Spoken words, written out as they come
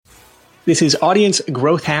This is Audience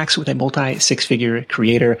Growth Hacks with a multi-six-figure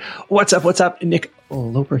creator. What's up? What's up? Nick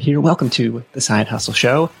Loper here. Welcome to The Side Hustle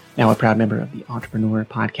Show. Now a proud member of the Entrepreneur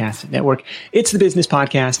Podcast Network. It's the business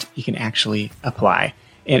podcast you can actually apply.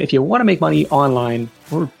 And if you want to make money online,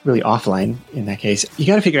 or really offline in that case, you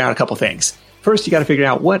got to figure out a couple things. First, you got to figure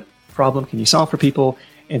out what problem can you solve for people.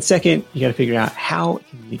 And second, you got to figure out how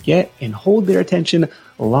can you get and hold their attention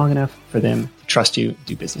long enough for them to trust you,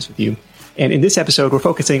 do business with you. And in this episode, we're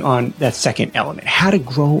focusing on that second element, how to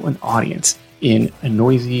grow an audience in a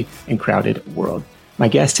noisy and crowded world. My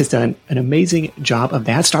guest has done an amazing job of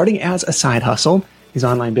that, starting as a side hustle. His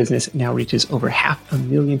online business now reaches over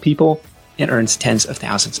 500,000 people and earns tens of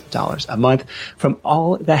thousands of dollars a month from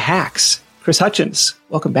all the hacks. Chris Hutchins,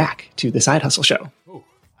 welcome back to The Side Hustle Show. Oh,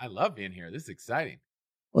 I love being here. This is exciting.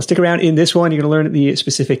 Well, stick around in this one. You're going to learn the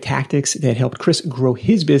specific tactics that helped Chris grow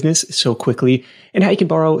his business so quickly and how you can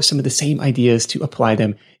borrow some of the same ideas to apply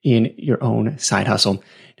them in your own side hustle.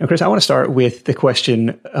 Now, Chris, I want to start with the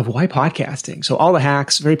question of why podcasting? So All the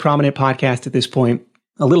Hacks, very prominent podcast at this point,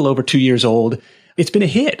 a little over 2 years old. It's been a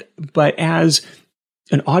hit, but as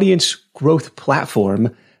an audience growth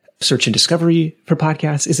platform, search and discovery for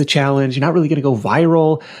podcasts is a challenge. You're not really going to go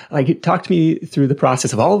viral. Like, talk to me through the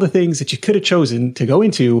process of all the things that you could have chosen to go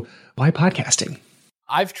into. Why podcasting?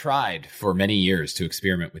 I've tried for many years to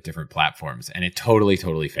experiment with different platforms, and it totally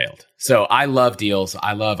failed. So I love deals.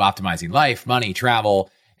 I love optimizing life, money,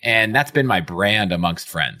 travel, and that's been my brand amongst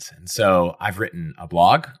friends. And so I've written a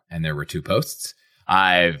blog, and there were 2 posts.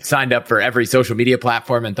 I've signed up for every social media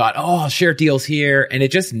platform and thought, I'll share deals here, and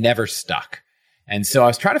it just never stuck. And so I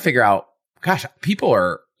was trying to figure out, gosh, people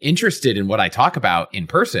are interested in what I talk about in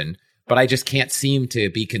person, but I just can't seem to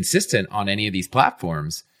be consistent on any of these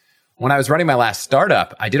platforms. When I was running my last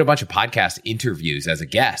startup, I did a bunch of podcast interviews as a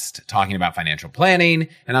guest talking about financial planning.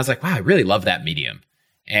 And I was like, wow, I really love that medium.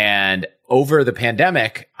 And over the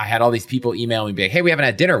pandemic, I had all these people email me, like, hey, we haven't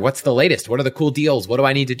had dinner. What's the latest? What are the cool deals? What do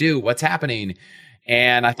I need to do? What's happening?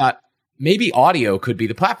 And I thought maybe audio could be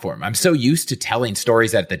the platform. I'm so used to telling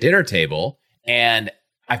stories at the dinner table, and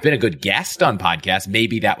I've been a good guest on podcasts.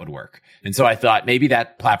 Maybe that would work. And so I thought maybe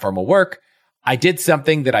that platform will work. I did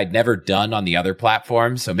something that I'd never done on the other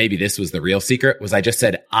platforms. So maybe this was the real secret, was I just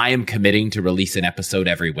said, I am committing to release an episode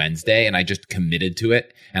every Wednesday. And I just committed to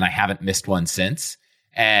it. And I haven't missed one since.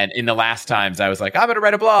 And in the last times I was like, I'm going to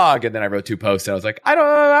write a blog. And then I wrote 2 posts. And I was like,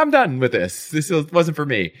 I'm done with this. This wasn't for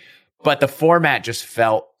me. But the format just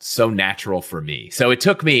felt so natural for me. So it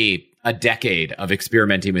took me a decade of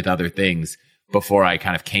experimenting with other things before I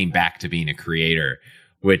kind of came back to being a creator,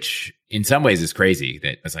 which in some ways is crazy.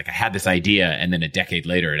 That it's like I had this idea and then a decade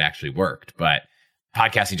later it actually worked. But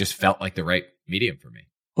podcasting just felt like the right medium for me.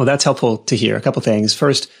 Well, that's helpful to hear. A couple things.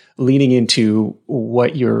 First, leaning into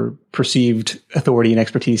what your perceived authority and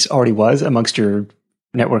expertise already was amongst your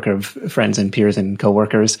network of friends and peers and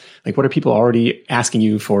coworkers. Like, what are people already asking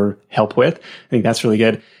you for help with? I think that's really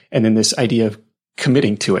good. And then this idea of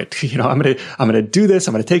committing to it. You know, I'm going to do this.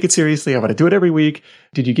 I'm going to take it seriously. I'm going to do it every week.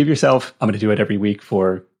 Did you give yourself, I'm going to do it every week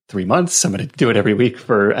for 3 months. I'm going to do it every week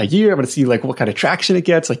for a year. I'm going to see like what kind of traction it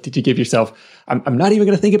gets. Like, did you give yourself, I'm not even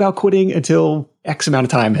going to think about quitting until X amount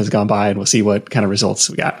of time has gone by and we'll see what kind of results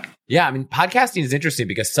we got. Yeah. I mean, podcasting is interesting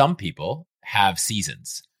because some people have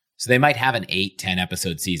seasons. So they might have an 8-10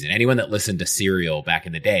 episode season. Anyone that listened to Serial back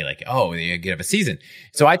in the day, like, oh, you have a season.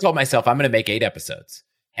 So I told myself I'm going to make 8 episodes.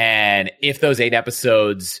 And if those 8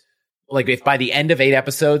 episodes, like if by the end of 8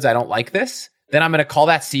 episodes, I don't like this, then I'm going to call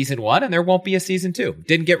that season 1 and there won't be a season 2.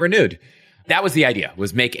 Didn't get renewed. That was the idea,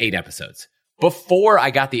 was make 8 episodes. Before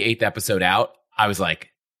I got the 8th episode out, I was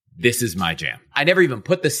like, this is my jam. I never even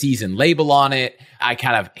put the season label on it. I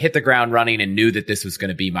kind of hit the ground running and knew that this was going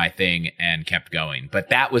to be my thing and kept going. But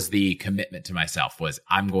that was the commitment to myself, was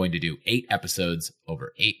I'm going to do 8 episodes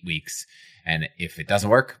over 8 weeks. And if it doesn't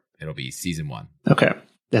work, it'll be season 1. Okay.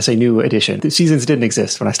 That's a new addition. The seasons didn't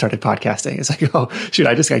exist when I started podcasting. It's like, oh, shoot,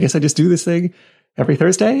 I guess I just do this thing every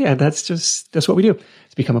Thursday. And that's what we do.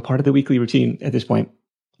 It's become a part of the weekly routine at this point.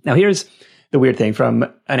 Now, here's the weird thing from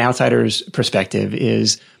an outsider's perspective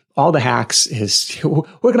is All the Hacks is, we're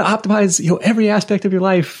going to optimize, every aspect of your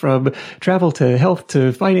life from travel to health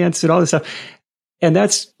to finance and all this stuff. And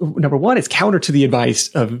that's number one, it's counter to the advice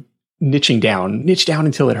of niche down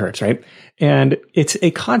until it hurts, right? And it's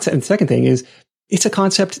a concept. And the second thing is, it's a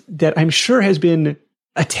concept that I'm sure has been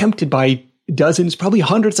attempted by dozens, probably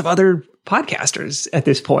hundreds of other podcasters at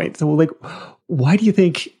this point. So like, why do you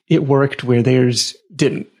think it worked where theirs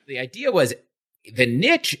didn't? The idea was the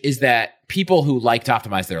niche is that people who like to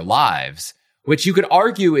optimize their lives, which you could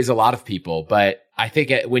argue is a lot of people, but I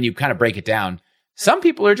think when you kind of break it down, Some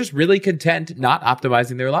people are just really content not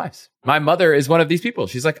optimizing their lives. My mother is one of these people.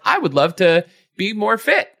 She's like, I would love to be more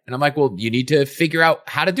fit. And I'm like, well, you need to figure out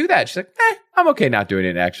how to do that. She's like, I'm okay not doing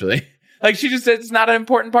it actually. Like she just said, it's not an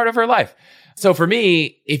important part of her life. So for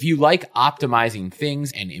me, if you like optimizing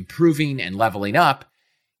things and improving and leveling up,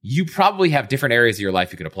 you probably have different areas of your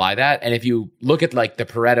life you could apply that. And if you look at like the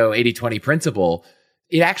Pareto 80-20 principle,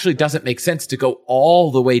 it actually doesn't make sense to go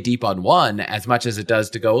all the way deep on one as much as it does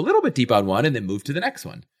to go a little bit deep on one and then move to the next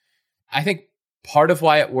one. I think part of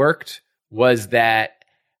why it worked was that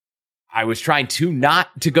I was trying to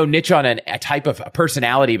not to go niche on a type of a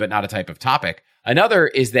personality, but not a type of topic. Another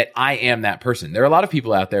is that I am that person. There are a lot of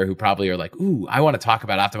people out there who probably are like, ooh, I want to talk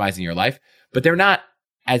about optimizing your life, but they're not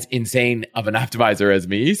as insane of an optimizer as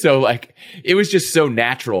me. So like, it was just so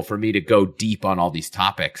natural for me to go deep on all these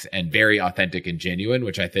topics and very authentic and genuine,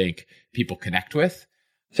 which I think people connect with.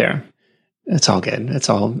 Fair. It's all good.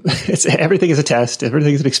 Everything is a test.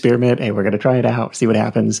 Everything is an experiment. Hey, we're going to try it out, see what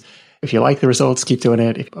happens. If you like the results, keep doing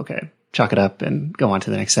it. Okay, chalk it up and go on to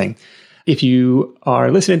the next thing. If you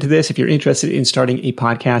are listening to this, if you're interested in starting a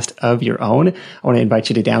podcast of your own, I want to invite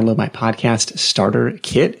you to download my podcast starter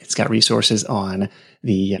kit. It's got resources on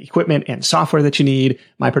the equipment and software that you need,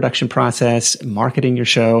 my production process, marketing your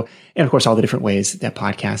show, and of course, all the different ways that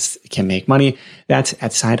podcasts can make money. That's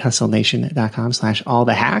at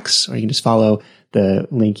sidehustlenation.com/allthehacks, or you can just follow the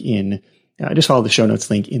link just follow the show notes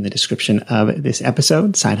link in the description of this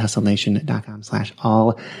episode.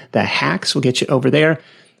 sidehustlenation.com/allthehacks will get you over there.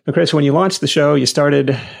 But Chris, when you launched the show, you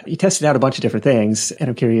tested out a bunch of different things, and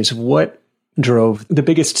I'm curious what drove the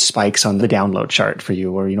biggest spikes on the download chart for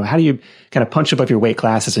you? Or, how do you kind of punch above your weight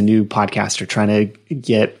class as a new podcaster trying to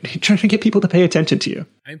get people to pay attention to you?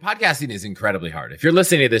 I mean, podcasting is incredibly hard. If you're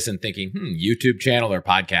listening to this and thinking, YouTube channel or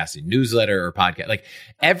podcasting, newsletter or podcast, like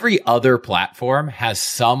every other platform has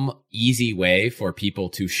some easy way for people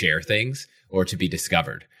to share things or to be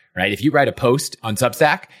discovered, right? If you write a post on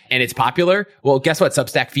Substack and it's popular, well, guess what?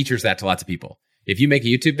 Substack features that to lots of people. If you make a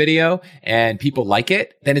YouTube video and people like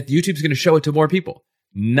it, then YouTube's going to show it to more people.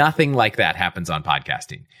 Nothing like that happens on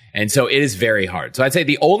podcasting. And so it is very hard. So I'd say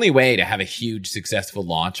the only way to have a huge successful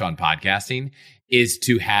launch on podcasting is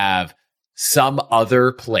to have some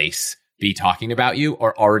other place be talking about you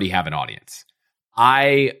or already have an audience.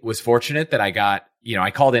 I was fortunate that I got, I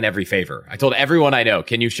called in every favor. I told everyone I know,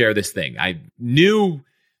 can you share this thing? I knew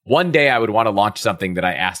one day I would want to launch something that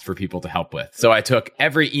I asked for people to help with. So I took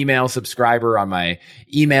every email subscriber on my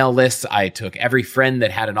email list. I took every friend that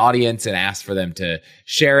had an audience and asked for them to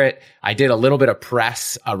share it. I did a little bit of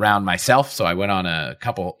press around myself. So I went on a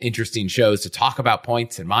couple interesting shows to talk about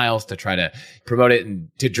points and miles to try to promote it and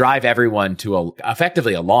to drive everyone to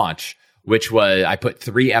effectively a launch, which was I put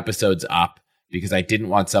 3 episodes up because I didn't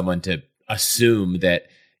want someone to assume that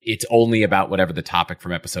it's only about whatever the topic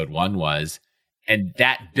from episode 1 was. And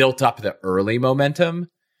that built up the early momentum.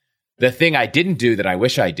 The thing I didn't do that I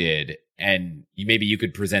wish I did, and maybe you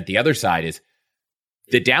could present the other side, is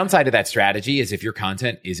the downside of that strategy is if your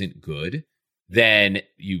content isn't good, then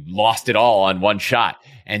you lost it all on one shot.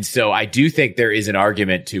 And so I do think there is an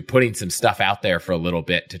argument to putting some stuff out there for a little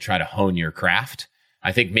bit to try to hone your craft.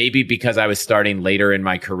 I think maybe because I was starting later in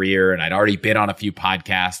my career and I'd already been on a few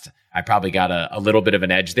podcasts, I probably got a little bit of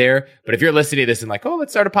an edge there. But if you're listening to this and like, oh,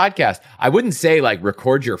 let's start a podcast, I wouldn't say like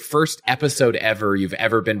record your first episode ever you've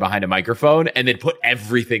ever been behind a microphone and then put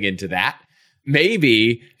everything into that.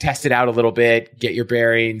 Maybe test it out a little bit, get your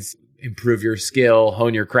bearings, improve your skill,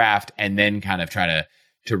 hone your craft, and then kind of try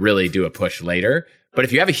to really do a push later. But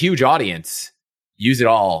if you have a huge audience, use it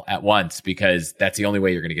all at once because that's the only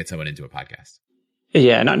way you're going to get someone into a podcast.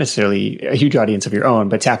 Yeah, not necessarily a huge audience of your own,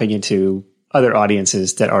 but tapping into other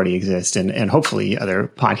audiences that already exist and hopefully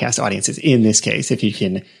other podcast audiences. In this case, if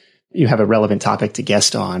you have a relevant topic to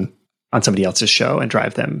guest on somebody else's show and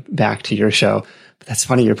drive them back to your show. But that's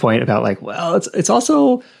funny, your point about like, well, it's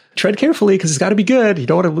also tread carefully because it's got to be good. You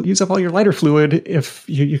don't want to use up all your lighter fluid if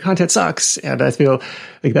your content sucks. And I feel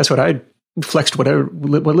like that's what I flexed what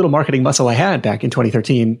little marketing muscle I had back in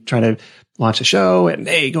 2013, trying to launch a show and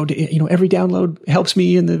hey, every download helps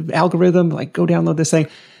me in the algorithm. Like go download this thing.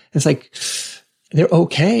 It's like, they're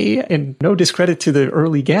okay. And no discredit to the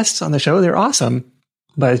early guests on the show. They're awesome.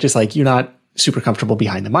 But it's just like, you're not super comfortable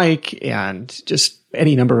behind the mic and just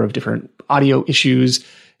any number of different audio issues.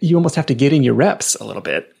 You almost have to get in your reps a little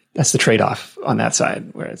bit. That's the trade-off on that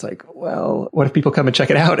side where it's like, well, what if people come and check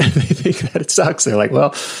it out and they think that it sucks? They're like, well,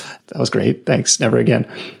 that was great. Thanks. Never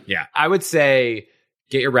again. Yeah. I would say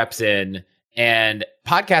get your reps in. And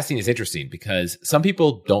podcasting is interesting because some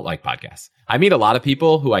people don't like podcasts. I meet a lot of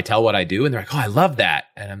people who I tell what I do and they're like, oh, I love that.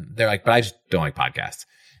 And they're like, but I just don't like podcasts.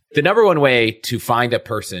 The number one way to find a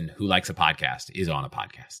person who likes a podcast is on a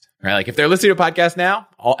podcast, right? Like if they're listening to a podcast now,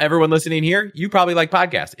 everyone listening here, you probably like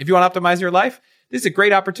podcasts. If you want to optimize your life, this is a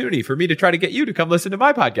great opportunity for me to try to get you to come listen to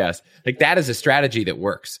my podcast. Like that is a strategy that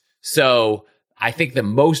works. So I think the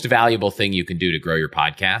most valuable thing you can do to grow your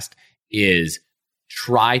podcast is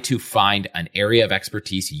try to find an area of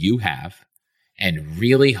expertise you have and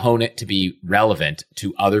really hone it to be relevant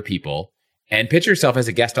to other people and pitch yourself as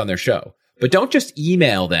a guest on their show. But don't just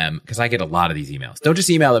email them, because I get a lot of these emails. Don't just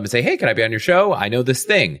email them and say, hey, can I be on your show? I know this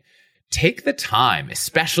thing. Take the time,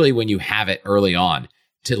 especially when you have it early on,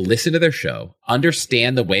 to listen to their show,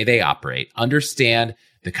 understand the way they operate, understand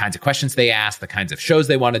the kinds of questions they ask, the kinds of shows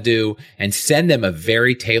they want to do, and send them a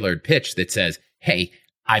very tailored pitch that says, hey,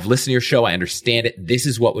 I've listened to your show. I understand it. This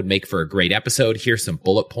is what would make for a great episode. Here's some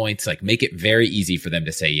bullet points. Like make it very easy for them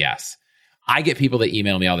to say yes. I get people that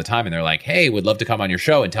email me all the time and they're like, hey, would love to come on your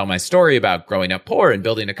show and tell my story about growing up poor and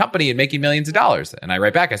building a company and making millions of dollars. And I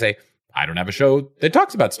write back, I say, I don't have a show that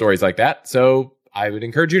talks about stories like that. So I would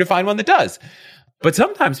encourage you to find one that does. But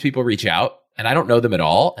sometimes people reach out and I don't know them at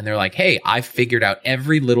all. And they're like, hey, I've figured out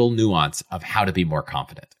every little nuance of how to be more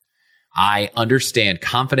confident. I understand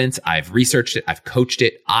confidence. I've researched it. I've coached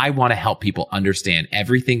it. I want to help people understand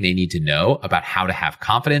everything they need to know about how to have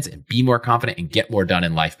confidence and be more confident and get more done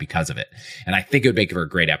in life because of it. And I think it would make for a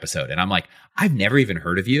great episode. And I'm like, I've never even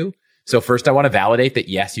heard of you. So first I want to validate that,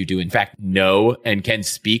 yes, you do in fact know and can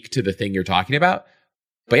speak to the thing you're talking about.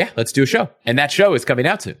 But yeah, let's do a show. And that show is coming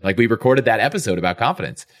out soon. Like we recorded that episode about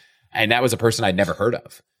confidence. And that was a person I'd never heard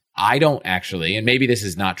of. I don't actually, and maybe this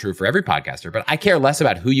is not true for every podcaster, but I care less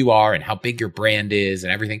about who you are and how big your brand is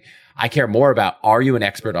and everything. I care more about, are you an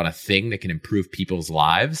expert on a thing that can improve people's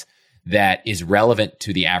lives that is relevant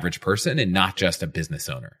to the average person and not just a business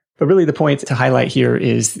owner? But really the point to highlight here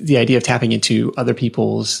is the idea of tapping into other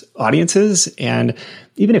people's audiences. And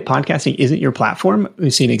even if podcasting isn't your platform,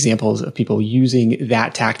 we've seen examples of people using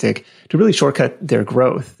that tactic to really shortcut their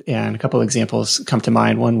growth. And a couple of examples come to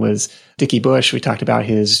mind. One was Dickie Bush. We talked about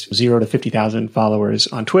his 0 to 50,000 followers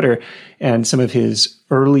on Twitter. And some of his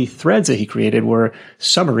early threads that he created were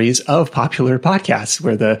summaries of popular podcasts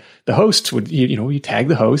where the host would, you tag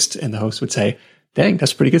the host and the host would say, dang,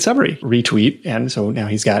 that's a pretty good summary. Retweet. And so now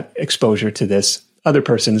he's got exposure to this other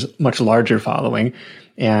person's much larger following.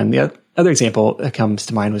 And the other example that comes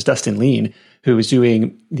to mind was Dustin Lean, who was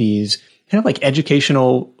doing these kind of like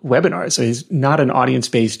educational webinars. So he's not an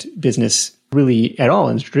audience-based business really at all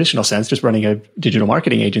in the traditional sense, just running a digital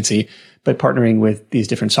marketing agency, but partnering with these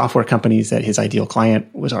different software companies that his ideal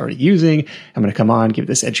client was already using. I'm going to come on, give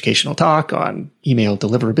this educational talk on email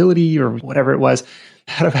deliverability or whatever it was,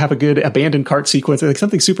 how to have a good abandoned cart sequence, like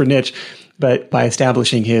something super niche. But by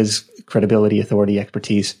establishing his credibility, authority,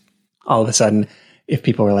 expertise, all of a sudden, if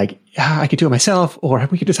people were like, yeah, I could do it myself, or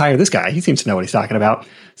we could just hire this guy. He seems to know what he's talking about.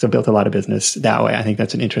 So built a lot of business that way. I think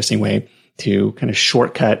that's an interesting way to kind of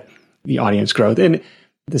shortcut the audience growth. And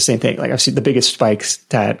the same thing, like I've seen the biggest spikes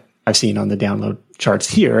that I've seen on the download charts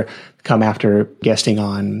here come after guesting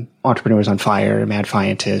on Entrepreneurs on Fire, Mad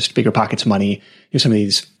Fientist, Bigger Pockets Money, some of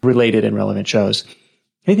these related and relevant shows.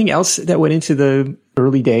 Anything else that went into the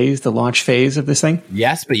early days, the launch phase of this thing?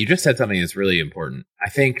 Yes, but you just said something that's really important. I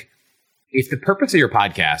think if the purpose of your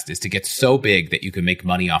podcast is to get so big that you can make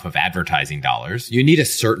money off of advertising dollars, you need a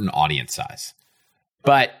certain audience size.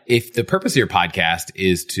 But if the purpose of your podcast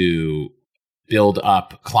is to build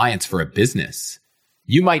up clients for a business,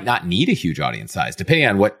 you might not need a huge audience size, depending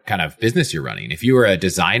on what kind of business you're running. If you were a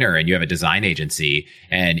designer and you have a design agency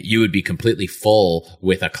and you would be completely full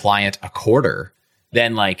with a client a quarter,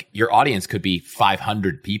 then like your audience could be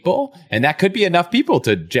 500 people, and that could be enough people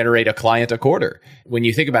to generate a client a quarter. When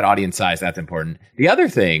you think about audience size, that's important. The other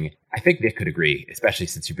thing, I think Nick could agree, especially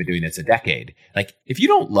since you've been doing this a decade, like if you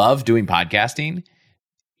don't love doing podcasting,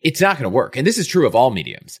 it's not going to work. And this is true of all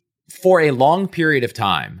mediums. For a long period of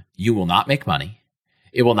time, you will not make money.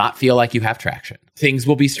 It will not feel like you have traction. Things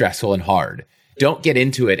will be stressful and hard. Don't get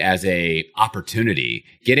into it as a opportunity.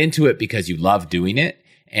 Get into it because you love doing it.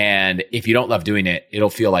 And if you don't love doing it, it'll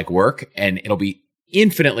feel like work and it'll be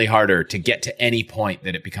infinitely harder to get to any point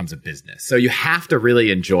that it becomes a business. So you have to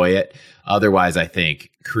really enjoy it. Otherwise, I think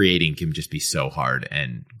creating can just be so hard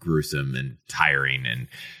and gruesome and tiring. And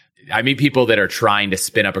I meet people that are trying to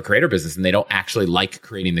spin up a creator business and they don't actually like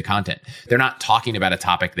creating the content. They're not talking about a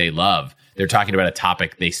topic they love. They're talking about a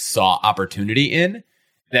topic they saw opportunity in.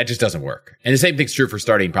 That just doesn't work. And the same thing's true for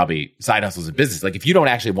starting probably side hustles in business. Like if you don't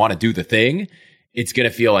actually want to do the thing, it's going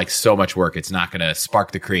to feel like so much work. It's not going to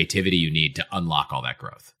spark the creativity you need to unlock all that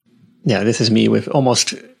growth. Yeah, this is me with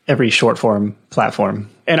almost every short form platform.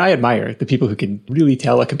 And I admire the people who can really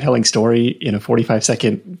tell a compelling story in a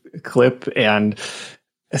 45-second clip. And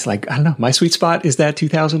it's like, I don't know, my sweet spot is that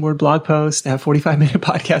 2,000-word blog post, that 45-minute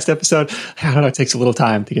podcast episode. I don't know, it takes a little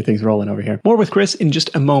time to get things rolling over here. More with Chris in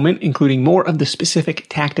just a moment, including more of the specific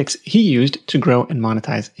tactics he used to grow and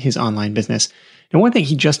monetize his online business. And one thing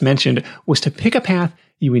he just mentioned was to pick a path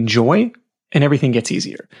you enjoy and everything gets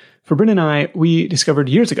easier. For Bryn and I, we discovered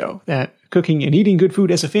years ago that cooking and eating good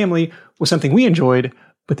food as a family was something we enjoyed,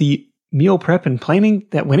 but the meal prep and planning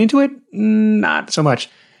that went into it, not so much.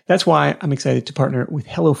 That's why I'm excited to partner with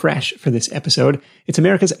HelloFresh for this episode. It's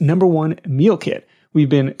America's #1 meal kit. We've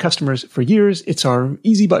been customers for years. It's our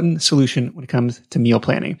easy button solution when it comes to meal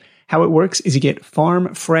planning. How it works is you get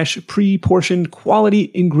farm fresh, pre-portioned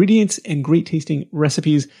quality ingredients and great tasting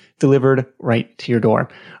recipes delivered right to your door.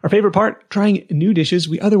 Our favorite part, trying new dishes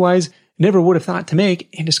we otherwise never would have thought to make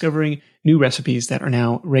and discovering new recipes that are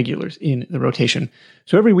now regulars in the rotation.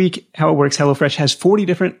 So every week, how it works, HelloFresh has 40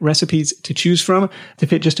 different recipes to choose from to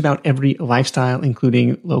fit just about every lifestyle,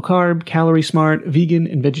 including low carb, calorie smart, vegan,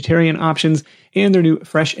 and vegetarian options, and their new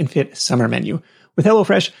Fresh and Fit summer menu. With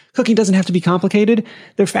HelloFresh, cooking doesn't have to be complicated.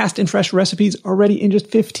 Their fast and fresh recipes are ready in just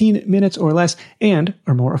 15 minutes or less and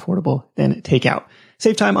are more affordable than takeout.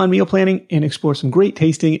 Save time on meal planning and explore some great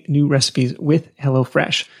tasting new recipes with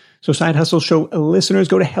HelloFresh. So Side Hustle Show listeners,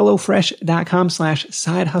 go to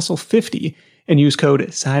HelloFresh.com/SideHustle50 and use code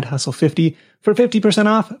SideHustle50 for 50%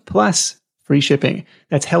 off plus free shipping.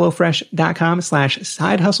 That's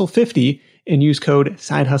HelloFresh.com/SideHustle50 and use code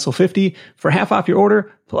SideHustle50 for half off your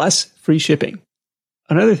order plus free shipping.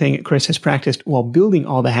 Another thing Chris has practiced while building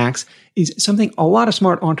all the hacks is something a lot of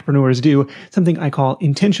smart entrepreneurs do, something I call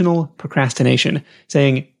intentional procrastination,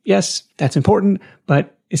 saying, yes, that's important,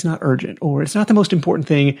 but it's not urgent, or it's not the most important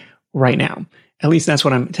thing right now. At least that's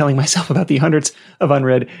what I'm telling myself about the hundreds of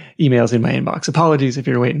unread emails in my inbox. Apologies if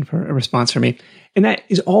you're waiting for a response from me. And that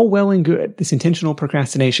is all well and good, this intentional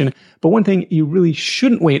procrastination. But one thing you really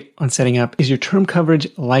shouldn't wait on setting up is your term coverage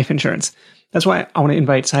life insurance. That's why I want to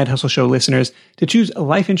invite Side Hustle Show listeners to choose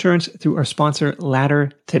life insurance through our sponsor,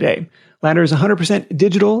 Ladder, today. Ladder is 100%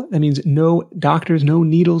 digital. That means no doctors, no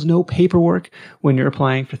needles, no paperwork when you're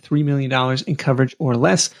applying for $3 million in coverage or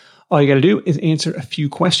less. All you got to do is answer a few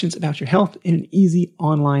questions about your health in an easy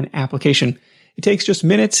online application. It takes just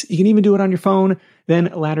minutes. You can even do it on your phone.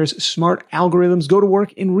 Then Ladder's smart algorithms go to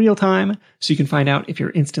work in real time so you can find out if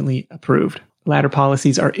you're instantly approved. Ladder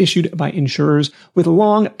policies are issued by insurers with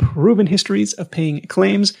long, proven histories of paying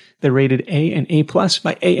claims. They're rated A and A+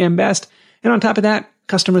 by AM Best. And on top of that,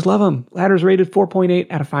 customers love them. Ladder's rated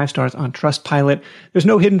 4.8 out of 5 stars on Trustpilot. There's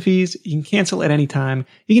no hidden fees. You can cancel at any time.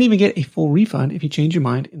 You can even get a full refund if you change your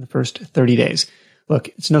mind in the first 30 days. Look,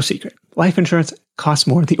 it's no secret. Life insurance costs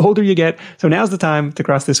more the older you get. So now's the time to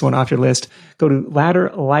cross this one off your list. Go to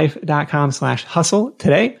ladderlife.com/hustle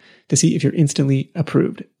today to see if you're instantly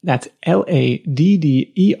approved. That's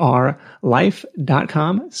LADDER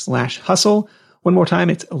life.com/hustle. One more time,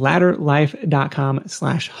 it's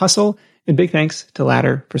ladderlife.com/hustle. And big thanks to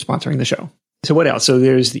Ladder for sponsoring the show. So what else? So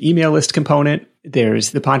there's the email list component,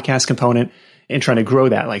 there's the podcast component, and trying to grow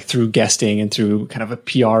that like through guesting and through kind of a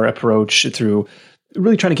PR approach, through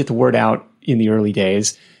really trying to get the word out in the early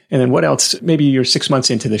days. And then what else? Maybe you're 6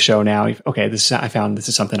 months into the show now. Okay, I found this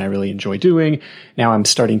is something I really enjoy doing. Now I'm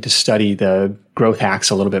starting to study the growth hacks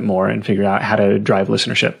a little bit more and figure out how to drive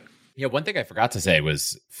listenership. Yeah, one thing I forgot to say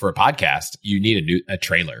was for a podcast, you need a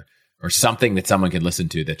trailer or something that someone can listen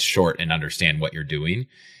to that's short and understand what you're doing.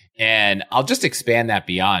 And I'll just expand that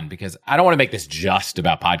beyond because I don't want to make this just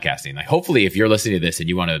about podcasting. Like hopefully if you're listening to this and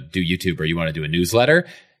you want to do YouTube or you want to do a newsletter,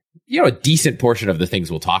 a decent portion of the things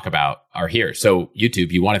we'll talk about are here. So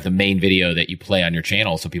YouTube, you want the main video that you play on your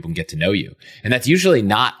channel so people can get to know you. And that's usually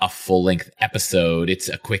not a full length episode. It's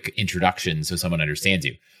a quick introduction so someone understands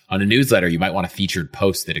you. On a newsletter, you might want a featured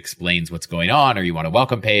post that explains what's going on, or you want a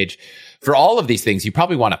welcome page. For all of these things, you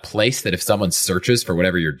probably want a place that if someone searches for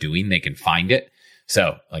whatever you're doing, they can find it.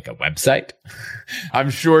 So like a website. I'm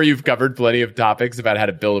sure you've covered plenty of topics about how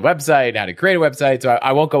to build a website, how to create a website. So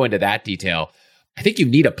I won't go into that detail. I think you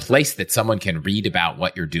need a place that someone can read about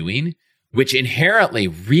what you're doing, which inherently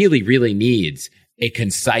really, really needs a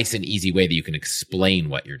concise and easy way that you can explain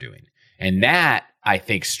what you're doing. And that, I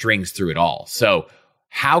think, strings through it all. So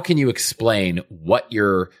how can you explain what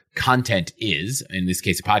your content is, in this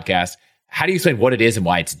case, a podcast? How do you explain what it is and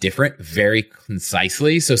why it's different very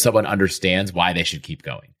concisely so someone understands why they should keep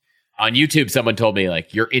going? On YouTube, someone told me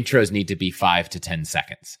like your intros need to be 5 to 10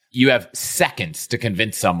 seconds. You have seconds to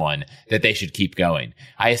convince someone that they should keep going.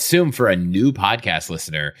 I assume for a new podcast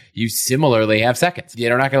listener, you similarly have seconds.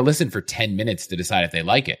 They're not going to listen for 10 minutes to decide if they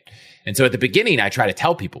like it. And so at the beginning, I try to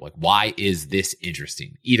tell people like, why is this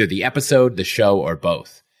interesting? Either the episode, the show, or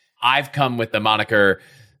both. I've come with the moniker,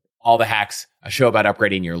 All the Hacks, a show about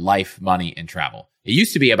upgrading your life, money, and travel. It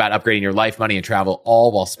used to be about upgrading your life, money, and travel,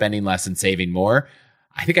 all while spending less and saving more.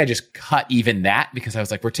 I think I just cut even that because I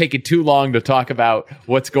was like, we're taking too long to talk about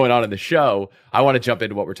what's going on in the show. I want to jump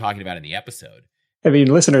into what we're talking about in the episode. I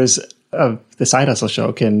mean, listeners of the Side Hustle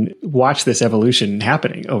Show can watch this evolution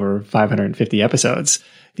happening over 550 episodes.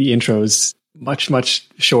 The intro's much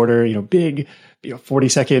shorter, big,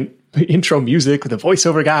 40-second intro music with a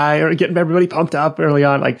voiceover guy or getting everybody pumped up early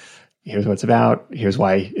on. Like, here's what it's about. Here's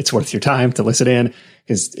why it's worth your time to listen in.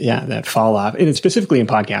 Because, that fall off. And it's specifically in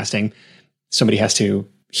podcasting, somebody has to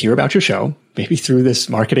hear about your show, maybe through this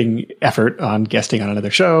marketing effort on guesting on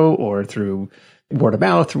another show or through word of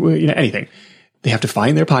mouth, through, anything. They have to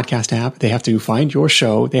find their podcast app. They have to find your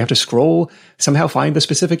show. They have to scroll, somehow find the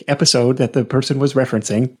specific episode that the person was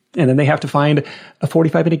referencing. And then they have to find a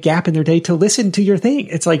 45-minute gap in their day to listen to your thing.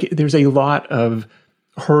 It's like there's a lot of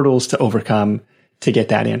hurdles to overcome to get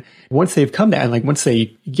that in. Once they've come that, and once they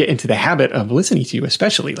get into the habit of listening to you,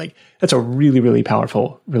 especially, that's a really, really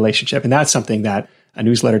powerful relationship. And that's something that a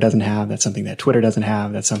newsletter doesn't have. That's something that Twitter doesn't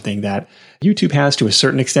have. That's something that YouTube has to a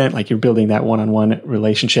certain extent. You're building that one-on-one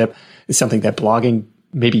relationship. It's something that blogging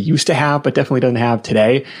maybe used to have, but definitely doesn't have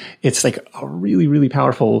today. It's a really, really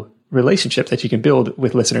powerful relationship that you can build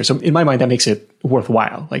with listeners. So in my mind, that makes it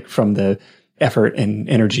worthwhile, from the effort and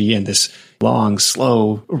energy and this long,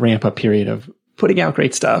 slow ramp up period of putting out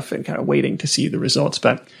great stuff and kind of waiting to see the results.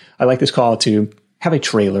 But I like this call to have a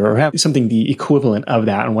trailer or have something the equivalent of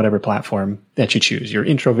that on whatever platform that you choose. Your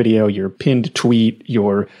intro video, your pinned tweet,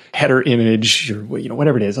 your header image, your,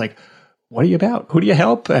 whatever it is. What are you about? Who do you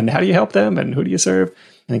help? And how do you help them? And who do you serve?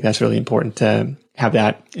 I think that's really important to have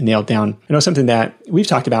that nailed down. I know something that we've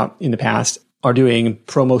talked about in the past are doing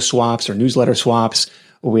promo swaps or newsletter swaps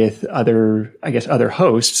with other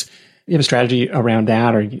hosts. You have a strategy around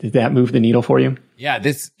that, or did that move the needle for you? Yeah,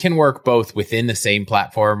 this can work both within the same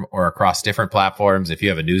platform or across different platforms. If you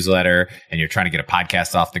have a newsletter and you're trying to get a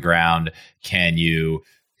podcast off the ground, can you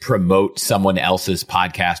promote someone else's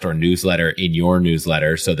podcast or newsletter in your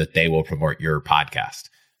newsletter so that they will promote your podcast?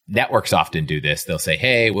 Networks often do this. They'll say,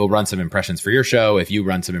 hey, we'll run some impressions for your show if you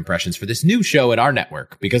run some impressions for this new show in our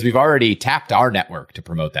network, because we've already tapped our network to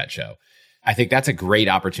promote that show. I think that's a great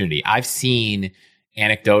opportunity. I've seen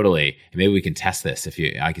anecdotally, and maybe we can test this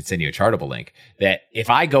I could send you a Chartable link, that if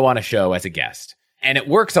I go on a show as a guest, and it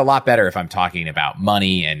works a lot better if I'm talking about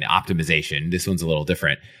money and optimization. This one's a little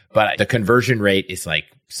different, but the conversion rate is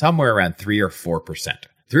somewhere around 3 or 4%.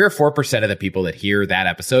 3 or 4% of the people that hear that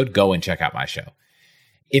episode go and check out my show.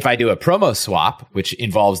 If I do a promo swap, which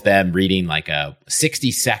involves them reading a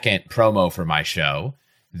 60-second promo for my show,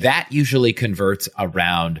 that usually converts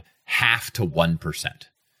around 0.5 to 1%.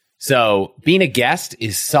 So being a guest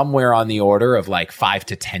is somewhere on the order of 5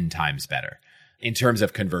 to 10 times better in terms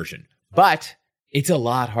of conversion. But it's a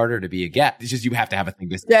lot harder to be a guest. It's just you have to have a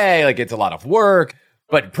thing to say. It's a lot of work.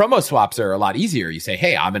 But promo swaps are a lot easier. You say,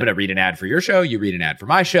 hey, I'm going to read an ad for your show. You read an ad for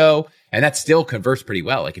my show. And that still converts pretty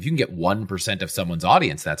well. If you can get 1% of someone's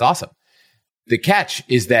audience, that's awesome. The catch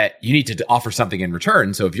is that you need to offer something in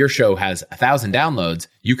return. So if your show has 1,000 downloads,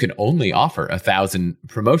 you can only offer 1,000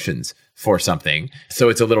 promotions for something. So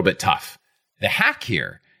it's a little bit tough. The hack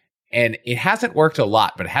here, and it hasn't worked a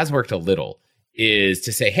lot, but it has worked a little, is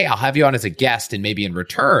to say, hey, I'll have you on as a guest, and maybe in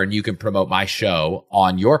return, you can promote my show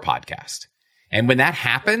on your podcast. And when that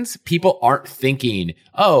happens, people aren't thinking,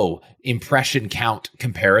 oh, impression count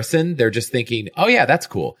comparison. They're just thinking, oh, yeah, that's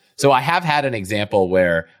cool. So I have had an example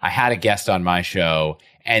where I had a guest on my show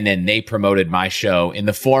and then they promoted my show in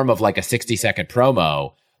the form of a 60-second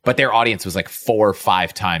promo, but their audience was 4 or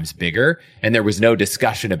 5 times bigger. And there was no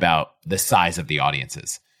discussion about the size of the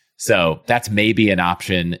audiences. So that's maybe an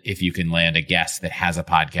option if you can land a guest that has a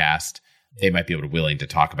podcast. They might be willing to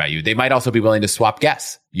talk about you. They might also be willing to swap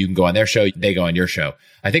guests. You can go on their show, they go on your show.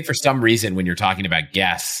 I think for some reason, when you're talking about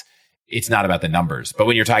guests, it's not about the numbers. But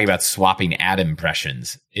when you're talking about swapping ad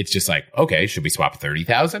impressions, it's just okay, should we swap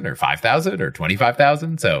 30,000 or 5,000 or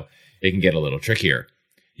 25,000? So it can get a little trickier.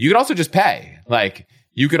 You could also just pay.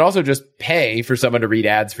 You could also just pay for someone to read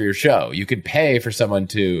ads for your show. You can pay for someone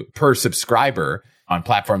per subscriber on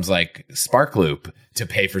platforms like Sparkloop to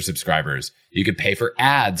pay for subscribers. You could pay for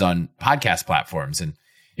ads on podcast platforms. And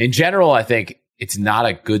in general, I think it's not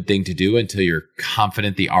a good thing to do until you're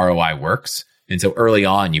confident the ROI works, And so early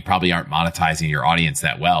on, you probably aren't monetizing your audience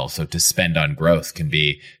that well. So to spend on growth can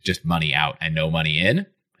be just money out and no money in.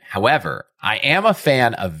 However, I am a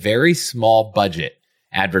fan of very small budget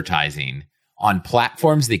advertising on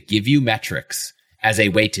platforms that give you metrics as a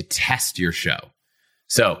way to test your show.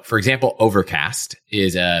 So for example, Overcast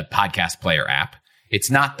is a podcast player app. It's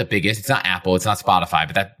not the biggest. It's not Apple. It's not Spotify,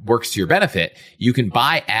 but that works to your benefit. You can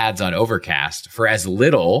buy ads on Overcast for as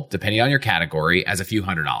little, depending on your category, as a few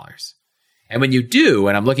 $100s. And when you do,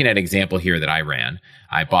 and I'm looking at an example here that I ran,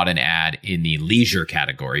 I bought an ad in the leisure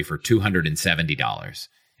category for $270.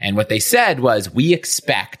 And what they said was, we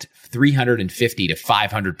expect 350 to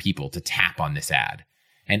 500 people to tap on this ad.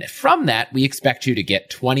 And from that, we expect you to get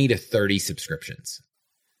 20 to 30 subscriptions.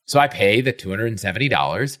 So I pay the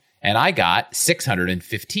 $270 and I got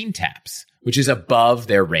 615 taps, which is above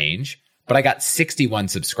their range, but I got 61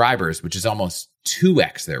 subscribers, which is almost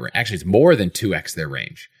 2x their range. Actually, it's more than 2x their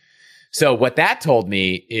range. So what that told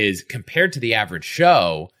me is, compared to the average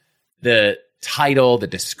show, the title, the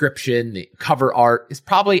description, the cover art is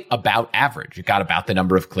probably about average. It got about the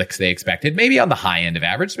number of clicks they expected, maybe on the high end of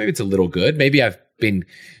average. Maybe it's a little good. Maybe I've been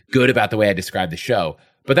good about the way I described the show.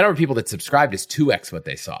 But the number of people that subscribed is 2x what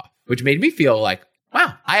they saw, which made me feel like,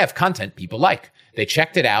 wow, I have content people like. They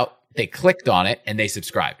checked it out, they clicked on it, and they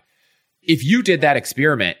subscribed. If you did that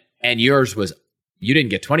experiment and yours was, you didn't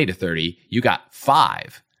get 20 to 30, you got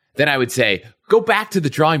 5, then I would say, go back to the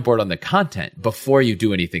drawing board on the content before you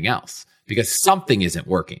do anything else, because something isn't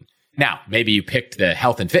working. Now, maybe you picked the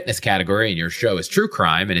health and fitness category and your show is true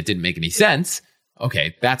crime and it didn't make any sense.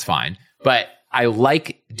 Okay, that's fine. But I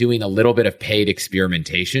like doing a little bit of paid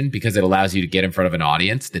experimentation because it allows you to get in front of an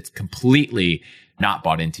audience that's completely not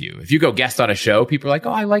bought into you. If you go guest on a show, people are like,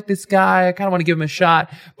 oh, I like this guy. I kind of want to give him a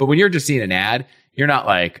shot. But when you're just seeing an ad, you're not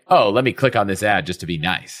like, oh, let me click on this ad just to be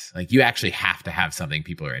nice. Like, you actually have to have something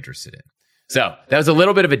people are interested in. So that was a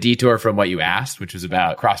little bit of a detour from what you asked, which was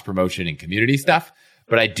about cross promotion and community stuff.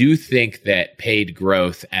 But I do think that paid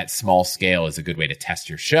growth at small scale is a good way to test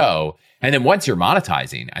your show. And then once you're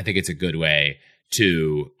monetizing, I think it's a good way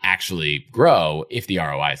to actually grow if the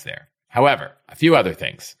ROI is there. However, a few other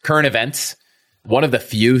things. Current events. One of the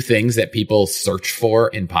few things that people search for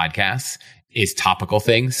in podcasts is topical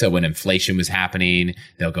things. So when inflation was happening,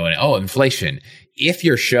 they'll go in, oh, inflation. If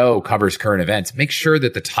your show covers current events, make sure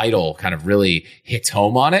that the title kind of really hits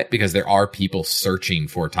home on it, because there are people searching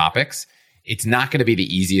for topics. It's not going to be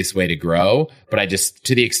the easiest way to grow, but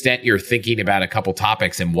to the extent you're thinking about a couple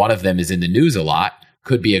topics and one of them is in the news a lot,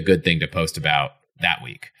 could be a good thing to post about that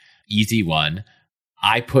week. Easy one.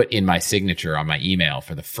 I put in my signature on my email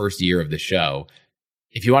for the first year of the show,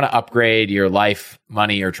 if you want to upgrade your life,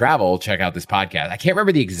 money, or travel, check out this podcast. I can't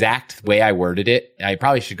remember the exact way I worded it. I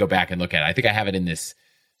probably should go back and look at it. I think I have it in this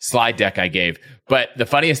slide deck I gave. But the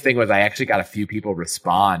funniest thing was I actually got a few people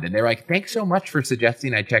respond, and they're like, thanks so much for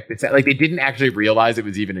suggesting I check this out. Like, they didn't actually realize it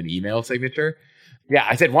was even an email signature. Yeah,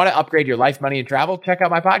 I said, want to upgrade your life, money, and travel? Check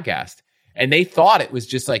out my podcast. And they thought it was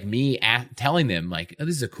just like me telling them, like, oh,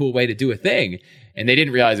 this is a cool way to do a thing. And they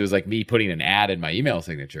didn't realize it was like me putting an ad in my email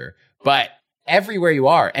signature. But everywhere you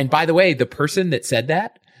are. And by the way, the person that said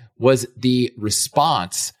that was the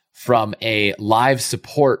response from a live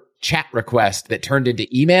support chat request that turned into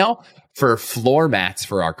email for floor mats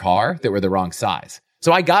for our car that were the wrong size.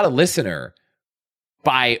 So I got a listener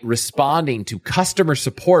by responding to customer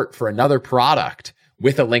support for another product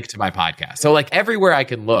with a link to my podcast. So like, everywhere I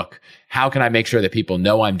can look, how can I make sure that people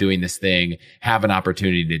know I'm doing this thing, have an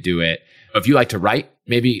opportunity to do it? If you like to write,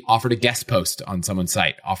 maybe offer to guest post on someone's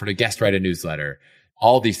site, offer to guest write a newsletter.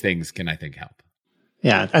 All these things can, I think, help.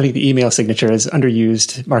 Yeah, I think the email signature is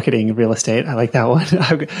underused marketing real estate. I like that one.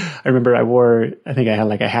 I remember I think I had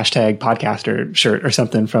like a hashtag podcaster shirt or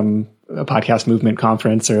something from a podcast movement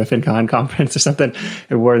conference or a FinCon conference or something.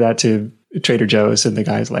 I wore that to Trader Joe's, and the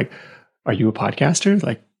guy's like, are you a podcaster?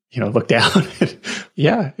 Like, look down.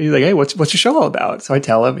 Yeah. He's like, hey, what's your show all about? So I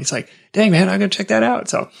tell him, he's like, dang, man, I'm going to check that out.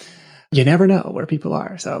 So you never know where people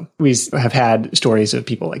are. So we have had stories of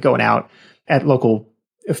people like going out at local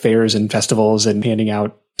fairs and festivals and handing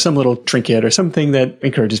out some little trinket or something that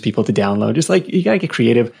encourages people to download. Just like, you got to get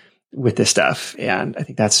creative with this stuff. And I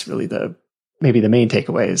think that's really maybe the main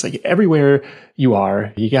takeaway is like, everywhere you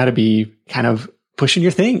are, you got to be kind of pushing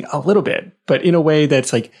your thing a little bit, but in a way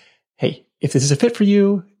that's like, hey, if this is a fit for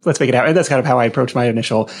you, let's make it out. And that's kind of how I approached my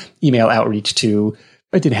initial email outreach to,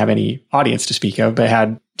 I didn't have any audience to speak of, but I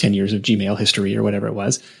had 10 years of Gmail history or whatever it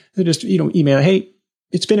was. So just, email, hey,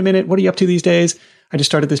 it's been a minute. What are you up to these days? I just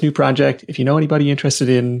started this new project. If you know anybody interested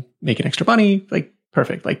in making extra money, like,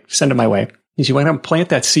 perfect. Like, send them my way. You see, when I plant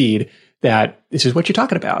that seed, that this is what you're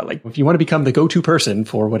talking about. Like if you want to become the go-to person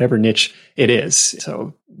for whatever niche it is.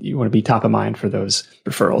 So you want to be top of mind for those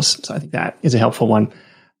referrals. So I think that is a helpful one.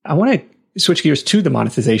 I want to switch gears to the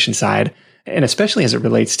monetization side, and especially as it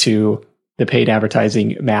relates to the paid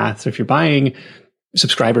advertising math. So if you're buying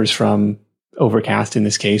subscribers from Overcast, in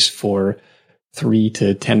this case, for $3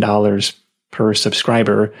 to $10 per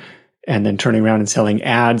subscriber, and then turning around and selling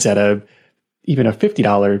ads at even a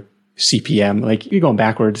 $50 CPM, like you're going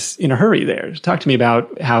backwards in a hurry there. Talk to me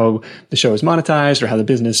about how the show is monetized, or how the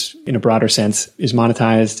business in a broader sense is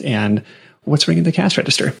monetized, and what's ringing the cash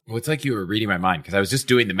register. Well, it's like you were reading my mind, because I was just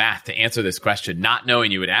doing the math to answer this question, not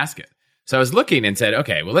knowing you would ask it. So I was looking and said,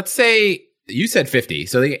 okay, well, let's say you said 50.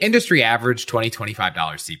 So the industry average $20-$25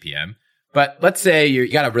 CPM. But let's say you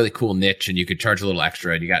got a really cool niche and you could charge a little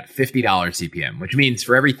extra and you got $50 CPM, which means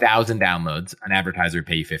for every 1,000 downloads, an advertiser would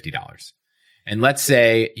pay you $50. And let's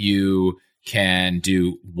say you can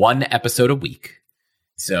do one episode a week.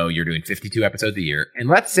 So you're doing 52 episodes a year. And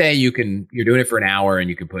let's say you're doing it for an hour and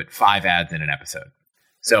you can put 5 ads in an episode.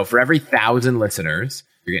 So for every 1,000 listeners,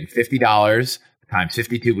 you're getting $50 times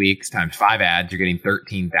 52 weeks times 5 ads, you're getting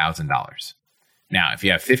 $13,000. Now, if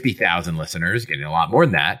you have 50,000 listeners, you're getting a lot more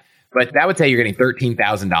than that. But that would say you're getting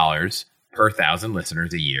 $13,000 per 1,000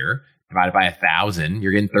 listeners a year. Divided by 1,000,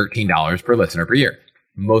 you're getting $13 per listener per year.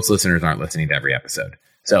 Most listeners aren't listening to every episode.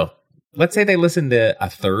 So let's say they listen to a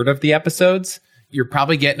third of the episodes. You're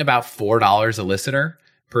probably getting about $4 a listener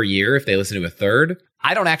per year if they listen to a third.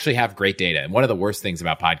 I don't actually have great data. And one of the worst things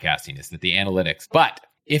about podcasting is that the analytics. But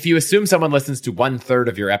if you assume someone listens to 1/3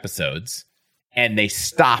 of your episodes and they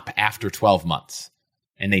stop after 12 months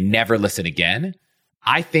and they never listen again,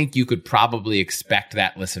 I think you could probably expect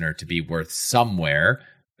that listener to be worth somewhere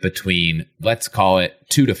between, let's call it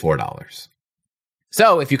 $2 to $4.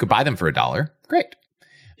 So if you could buy them for $1, great.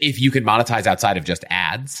 If you could monetize outside of just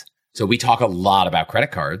ads. So we talk a lot about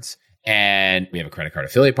credit cards, and we have a credit card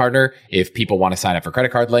affiliate partner. If people want to sign up for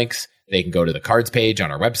credit card links, they can go to the cards page on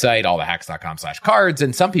our website, allthehacks.com/cards.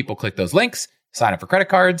 And some people click those links, sign up for credit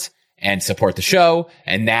cards, and support the show.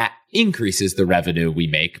 And that increases the revenue we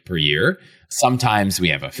make per year. Sometimes we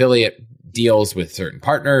have affiliate deals with certain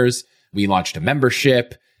partners. We launched a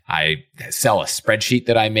membership. I sell a spreadsheet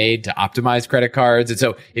that I made to optimize credit cards. And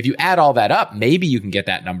so if you add all that up, maybe you can get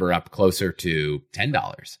that number up closer to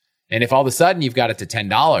 $10. And if all of a sudden you've got it to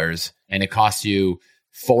 $10 and it costs you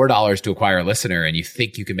 $4 to acquire a listener and you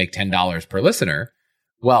think you can make $10 per listener,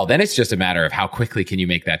 well, then it's just a matter of how quickly can you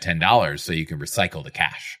make that $10 so you can recycle the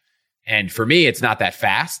cash. And for me, it's not that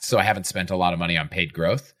fast. So I haven't spent a lot of money on paid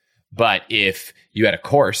growth. But if you had a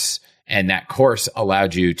course and that course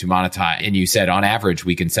allowed you to monetize, and you said on average,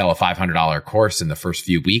 we can sell a $500 course in the first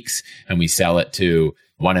few weeks and we sell it to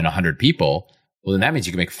 1 in 100 people, well, then that means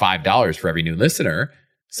you can make $5 for every new listener.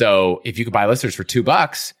 So if you could buy listeners for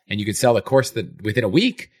 $2 and you could sell the course that within a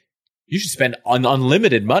week, you should spend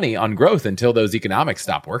unlimited money on growth until those economics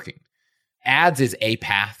stop working. Ads is a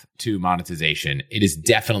path to monetization. It is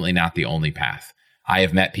definitely not the only path. I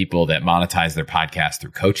have met people that monetize their podcast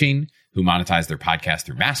through coaching, who monetize their podcast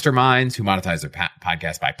through masterminds, who monetize their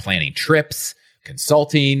podcast by planning trips,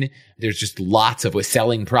 consulting. There's just lots of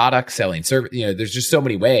selling products, selling service. There's just so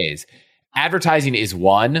many ways. Advertising is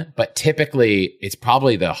one, but typically it's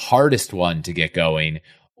probably the hardest one to get going,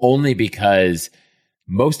 only because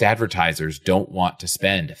most advertisers don't want to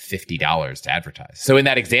spend $50 to advertise. So in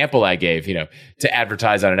that example I gave, to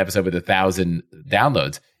advertise on an episode with 1,000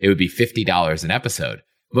 downloads, it would be $50 an episode.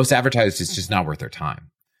 Most advertisers, it's just not worth their time.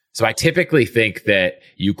 So I typically think that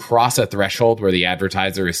you cross a threshold where the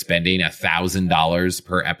advertiser is spending $1,000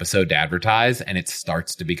 per episode to advertise, and it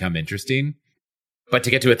starts to become interesting. But to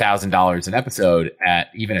get to $1,000 an episode at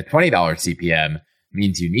even a $20 CPM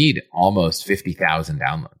means you need almost 50,000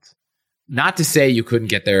 downloads. Not to say you couldn't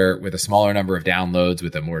get there with a smaller number of downloads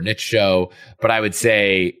with a more niche show, but I would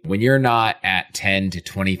say when you're not at 10 to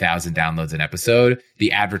 20,000 downloads an episode,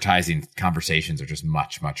 the advertising conversations are just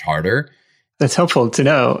much, much harder. That's helpful to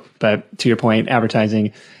know. But to your point,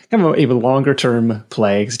 advertising, kind of a longer term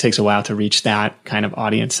play, because it takes a while to reach that kind of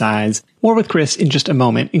audience size. More with Chris in just a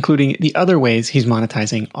moment, including the other ways he's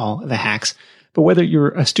monetizing all the hacks. But whether you're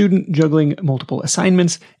a student juggling multiple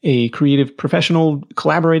assignments, a creative professional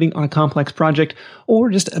collaborating on a complex project, or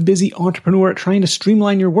just a busy entrepreneur trying to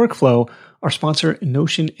streamline your workflow, our sponsor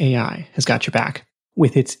Notion AI has got your back.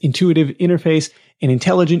 With its intuitive interface and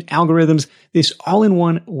intelligent algorithms, this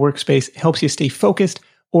all-in-one workspace helps you stay focused,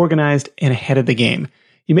 organized, and ahead of the game.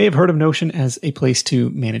 You may have heard of Notion as a place to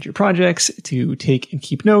manage your projects, to take and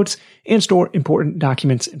keep notes, and store important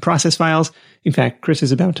documents and process files. In fact, Chris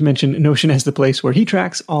is about to mention Notion as the place where he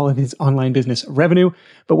tracks all of his online business revenue.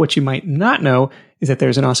 But what you might not know is that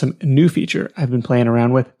there's an awesome new feature I've been playing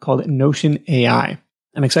around with called Notion AI.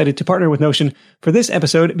 I'm excited to partner with Notion for this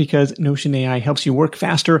episode because Notion AI helps you work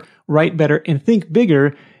faster, write better, and think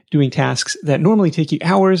bigger, doing tasks that normally take you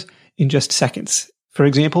hours in just seconds. For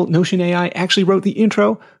example, Notion AI actually wrote the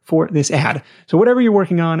intro for this ad. So whatever you're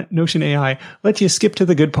working on, Notion AI lets you skip to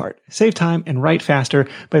the good part, save time, and write faster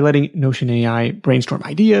by letting Notion AI brainstorm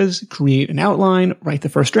ideas, create an outline, write the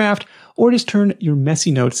first draft, or just turn your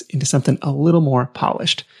messy notes into something a little more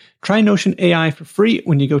polished. Try Notion AI for free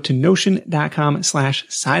when you go to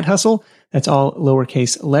notion.com/sidehustle. That's all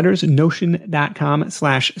lowercase letters,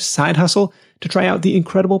 notion.com/sidehustle to try out the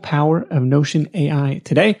incredible power of Notion AI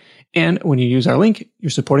today. And when you use our link, you're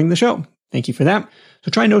supporting the show. Thank you for that.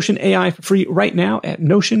 So try Notion AI for free right now at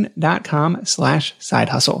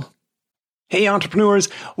notion.com/sidehustle. Hey entrepreneurs,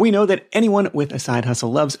 we know that anyone with a side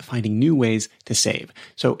hustle loves finding new ways to save.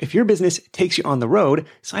 So if your business takes you on the road,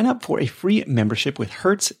 sign up for a free membership with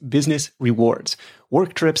Hertz Business Rewards.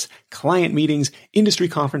 Work trips, client meetings, industry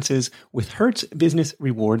conferences. With Hertz Business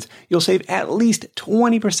Rewards, you'll save at least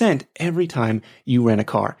 20% every time you rent a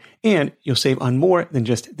car. And you'll save on more than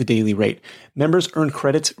just the daily rate. Members earn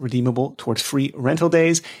credits redeemable towards free rental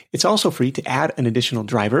days. It's also free to add an additional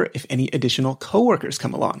driver if any additional coworkers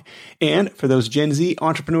come along. And for those Gen Z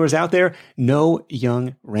entrepreneurs out there, no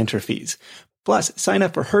young renter fees. Plus, sign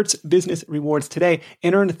up for Hertz Business Rewards today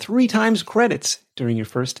and earn 3 times credits during your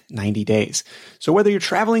first 90 days. So whether you're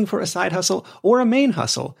traveling for a side hustle or a main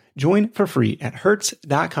hustle, join for free at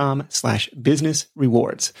hertz.com/business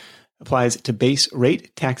rewards. Applies to base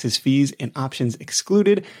rate, taxes, fees, and options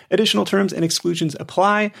excluded. Additional terms and exclusions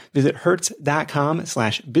apply. Visit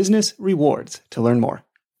hertz.com/business rewards to learn more.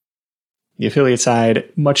 The affiliate side,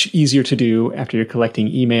 much easier to do after you're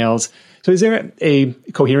collecting emails. So is there a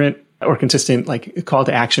coherent or consistent call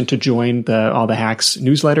to action to join the All the Hacks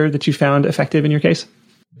newsletter that you found effective in your case?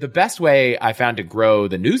 The best way I found to grow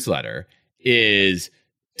the newsletter is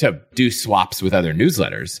to do swaps with other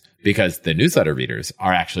newsletters because the newsletter readers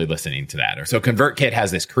are actually listening to that. So ConvertKit has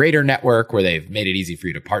this creator network where they've made it easy for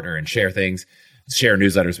you to partner and share things, share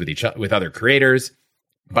newsletters with other creators.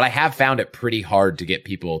 But I have found it pretty hard to get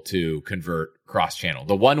people to convert cross-channel.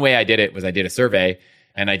 The one way I did it was I did a survey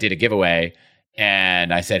and I did a giveaway.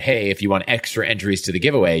 And I said, hey, if you want extra entries to the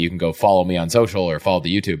giveaway, you can go follow me on social or follow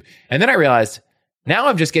the YouTube. And then I realized now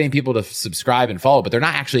I'm just getting people to subscribe and follow, but they're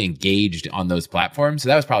not actually engaged on those platforms. So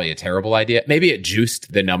that was probably a terrible idea. Maybe it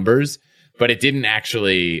juiced the numbers, but it didn't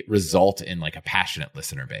actually result in a passionate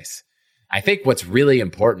listener base. I think what's really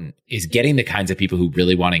important is getting the kinds of people who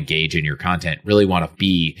really want to engage in your content, really want to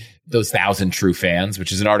be those 1,000 true fans,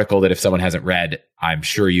 which is an article that if someone hasn't read, I'm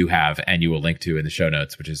sure you have, and you will link to in the show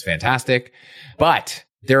notes, which is fantastic. But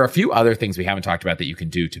there are a few other things we haven't talked about that you can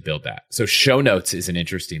do to build that. So show notes is an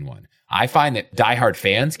interesting one. I find that diehard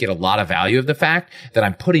fans get a lot of value of the fact that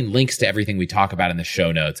I'm putting links to everything we talk about in the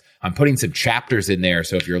show notes. I'm putting some chapters in there.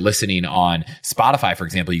 So if you're listening on Spotify, for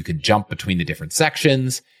example, you can jump between the different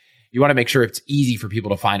sections. You want to make sure it's easy for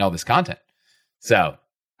people to find all this content. So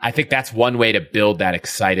I think that's one way to build that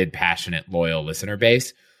excited, passionate, loyal listener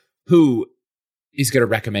base who is going to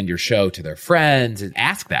recommend your show to their friends and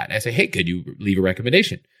ask that. I say, hey, could you leave a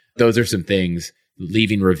recommendation? Those are some things.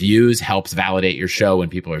 Leaving reviews helps validate your show when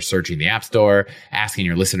people are searching the App Store. Asking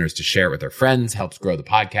your listeners to share it with their friends helps grow the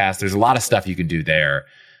podcast. There's a lot of stuff you can do there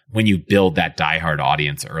when you build that diehard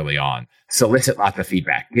audience early on. Solicit lots of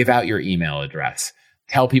feedback. Give out your email address.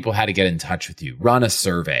 Tell people how to get in touch with you. Run a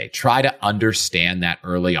survey. Try to understand that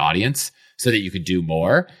early audience so that you can do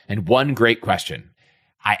more. And one great question.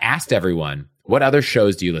 I asked everyone, what other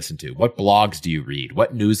shows do you listen to? What blogs do you read?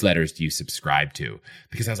 What newsletters do you subscribe to?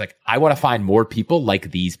 Because I was like, I want to find more people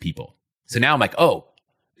like these people. So now I'm like, oh,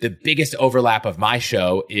 the biggest overlap of my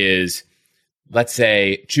show is, let's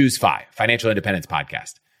say, Choose FI, Financial Independence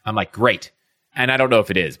Podcast. I'm like, great. And I don't know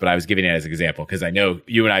if it is, but I was giving it as an example because I know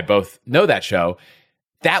you and I both know that show.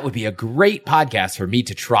 That would be a great podcast for me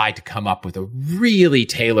to try to come up with a really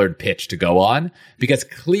tailored pitch to go on, because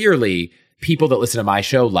clearly people that listen to my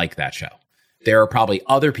show like that show. There are probably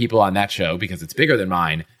other people on that show, because it's bigger than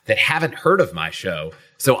mine, that haven't heard of my show.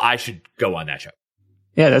 So I should go on that show.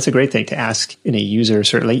 Yeah, that's a great thing to ask in a user,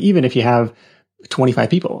 certainly. Even if you have 25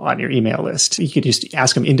 people on your email list, you could just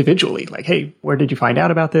ask them individually, like, hey, where did you find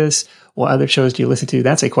out about this? What other shows do you listen to?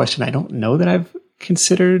 That's a question I don't know that I've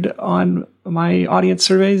considered on my audience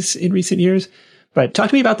surveys in recent years, But talk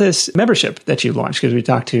to me about this membership that you launched, because we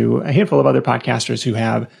talked to a handful of other podcasters who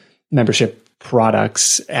have membership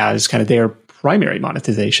products as kind of their primary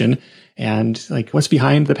monetization. And like, what's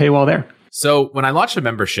behind the paywall there? So when I launched a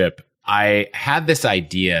membership, I had this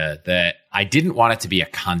idea that I didn't want it to be a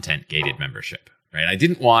content gated membership, right? I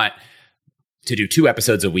didn't want to do 2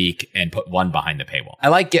 episodes a week and put one behind the paywall. I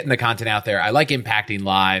like getting the content out there. I like impacting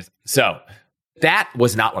lives. So that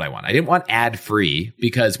was not what I want. I didn't want ad free,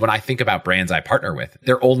 because when I think about brands I partner with,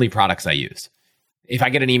 they're only products I use. If I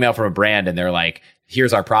get an email from a brand and they're like,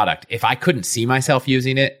 here's our product, if I couldn't see myself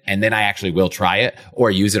using it and then I actually will try it or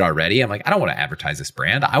use it already, I'm like, I don't want to advertise this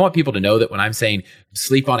brand. I want people to know that when I'm saying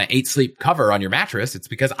sleep on an 8 Sleep cover on your mattress, it's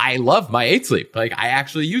because I love my 8 Sleep. Like, I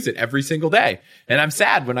actually use it every single day, and I'm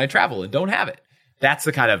sad when I travel and don't have it. That's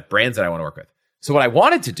the kind of brands that I want to work with. So what I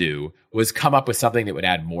wanted to do was come up with something that would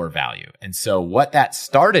add more value. And so what that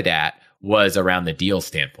started at was around the deal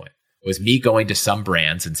standpoint, was me going to some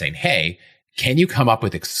brands and saying, hey, can you come up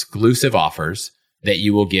with exclusive offers that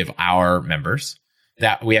you will give our members?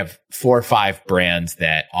 That we have 4 or 5 brands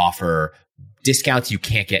that offer discounts you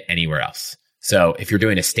can't get anywhere else. So if you're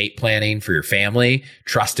doing estate planning for your family,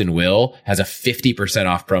 Trust and Will has a 50%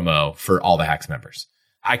 off promo for all the Hacks members.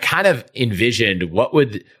 I kind of envisioned what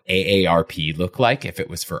would AARP look like if it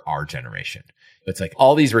was for our generation. It's like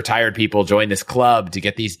all these retired people join this club to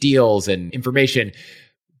get these deals and information,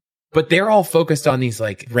 but they're all focused on these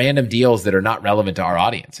like random deals that are not relevant to our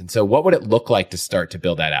audience. And so what would it look like to start to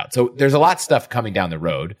build that out? So there's a lot of stuff coming down the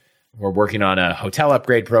road. We're working on a hotel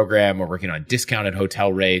upgrade program. We're working on discounted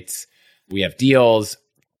hotel rates. We have deals.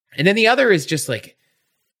 And then the other is just like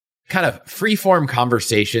kind of free-form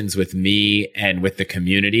conversations with me and with the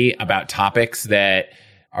community about topics that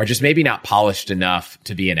are just maybe not polished enough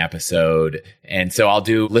to be an episode. And so I'll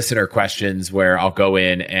do listener questions where I'll go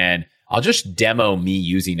in and I'll just demo me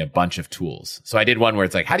using a bunch of tools. So I did one where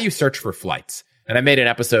it's like, how do you search for flights? And I made an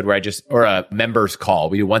episode where or a members call.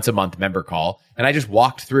 We do once a month member call. And I just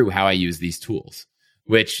walked through how I use these tools,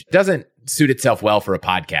 which doesn't suit itself well for a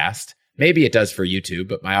podcast. Maybe it does for YouTube,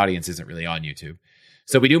 but my audience isn't really on YouTube.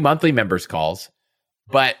 So we do monthly members calls,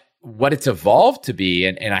 but what it's evolved to be,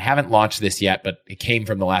 and I haven't launched this yet, but it came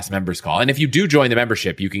from the last members call. And if you do join the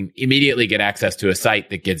membership, you can immediately get access to a site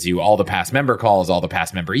that gives you all the past member calls, all the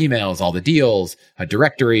past member emails, all the deals, a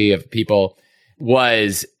directory of people.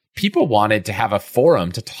 Was people wanted to have a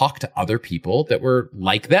forum to talk to other people that were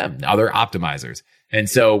like them, other optimizers. And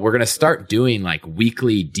so we're going to start doing like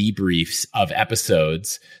weekly debriefs of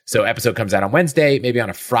episodes. So episode comes out on Wednesday, maybe on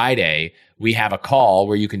a Friday, we have a call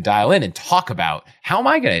where you can dial in and talk about how am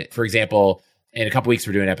I going to, for example, in a couple weeks,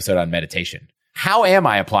 we're doing an episode on meditation. How am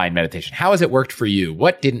I applying meditation? How has it worked for you?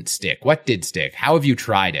 What didn't stick? What did stick? How have you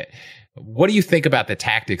tried it? What do you think about the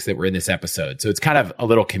tactics that were in this episode? So it's kind of a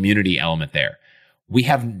little community element there. We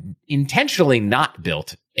have intentionally not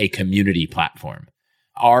built a community platform.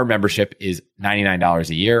 Our membership is $99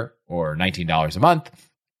 a year or $19 a month.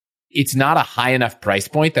 It's not a high enough price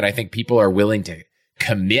point that I think people are willing to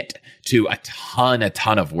commit to a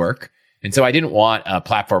ton of work. And so I didn't want a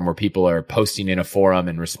platform where people are posting in a forum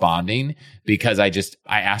and responding, because I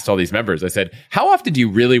asked all these members, I said, how often do you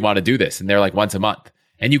really want to do this? And they're like, once a month.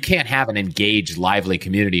 And you can't have an engaged, lively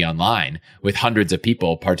community online with hundreds of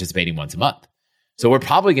people participating once a month. So we're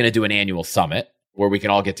probably going to do an annual summit where we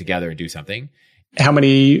can all get together and do something. How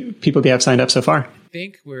many people do you have signed up so far? I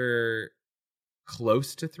think we're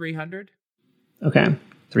close to 300. Okay.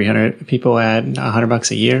 300 people at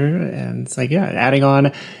 $100 a year. And it's like, yeah, adding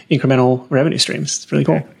on incremental revenue streams. It's really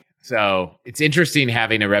cool. So it's interesting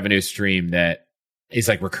having a revenue stream that is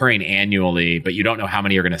like recurring annually, but you don't know how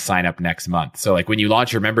many are going to sign up next month. So like when you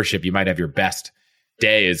launch your membership, you might have your best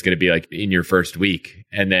day is going to be like in your first week.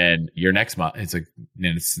 And then your next month, it's like,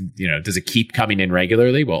 does it keep coming in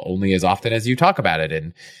regularly? Well, only as often as you talk about it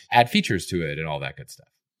and add features to it and all that good stuff.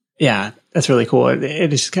 Yeah, that's really cool.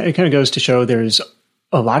 It kind of goes to show there's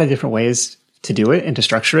a lot of different ways to do it and to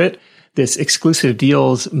structure it. This exclusive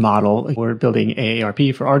deals model, we're building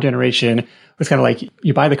AARP for our generation. It's kind of like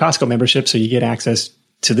you buy the Costco membership so you get access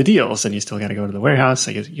to the deals, and you still got to go to the warehouse.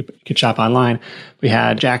 I guess you could shop online. We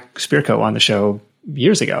had Jack Spirko on the show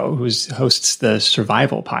years ago, who hosts the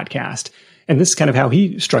Survival podcast. And this is kind of how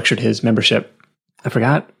he structured his membership. I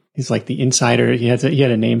forgot. He's like the insider. He had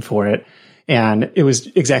a name for it. And it was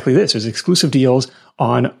exactly this. It was exclusive deals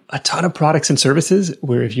on a ton of products and services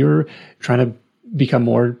where if you're trying to become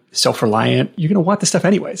more self-reliant, you're going to want this stuff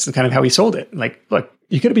anyways. It's kind of how he sold it. Like, look,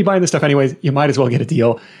 you're going to be buying this stuff anyways. You might as well get a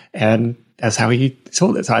deal. And that's how he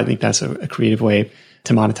sold it. So I think that's a creative way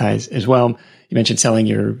to monetize as well. You mentioned selling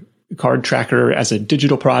your Card Tracker as a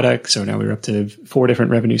digital product. So now we're up to 4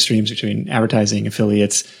 different revenue streams between advertising,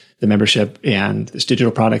 affiliates, the membership, and this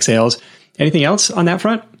digital product sales. Anything else on that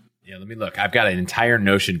front? Yeah, let me look. I've got an entire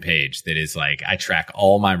Notion page that is like, I track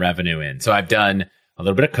all my revenue in. So I've done a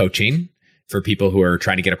little bit of coaching for people who are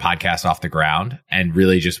trying to get a podcast off the ground and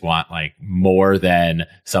really just want like more than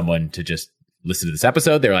someone to just listen to this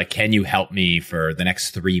episode. They're like, can you help me for the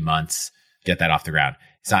next 3 months get that off the ground?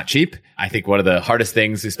 It's not cheap. I think one of the hardest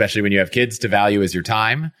things, especially when you have kids, to value is your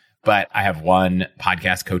time. But I have one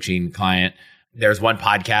podcast coaching client. There's one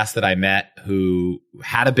podcast that I met who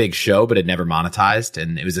had a big show, but had never monetized.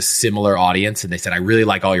 And it was a similar audience. And they said, I really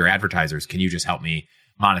like all your advertisers. Can you just help me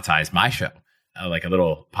monetize my show? Like a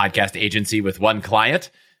little podcast agency with one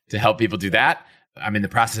client to help people do that. I'm in the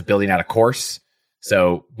process of building out a course.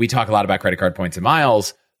 So we talk a lot about credit card points and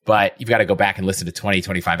miles, but you've got to go back and listen to 20,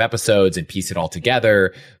 25 episodes and piece it all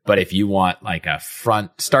together. But if you want like a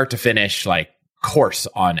front start to finish, like course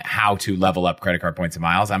on how to level up credit card points and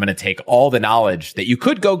miles, I'm going to take all the knowledge that you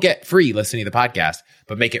could go get free listening to the podcast,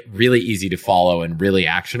 but make it really easy to follow and really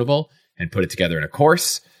actionable and put it together in a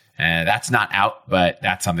course. And that's not out, but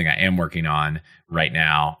that's something I am working on right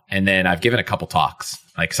now. And then I've given a couple talks.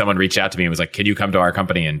 Like someone reached out to me and was like, can you come to our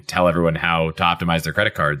company and tell everyone how to optimize their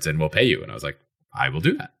credit cards and we'll pay you? And I was like, I will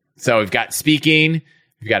do that. So we've got speaking,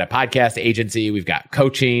 we've got a podcast agency, we've got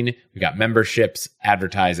coaching, we've got memberships,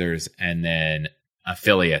 advertisers, and then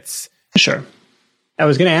affiliates. Sure. I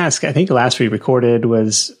was going to ask, I think the last we recorded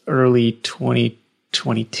was early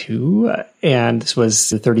 2022, and this was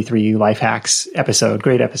the 33 Life Hacks episode.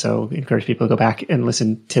 Great episode. Encourage people to go back and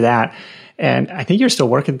listen to that. And I think you're still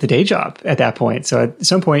working the day job at that point. So at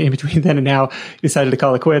some point in between then and now, you decided to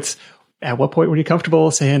call it quits. At what point were you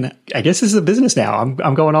comfortable saying, I guess this is a business now.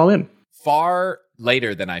 I'm going all in? Far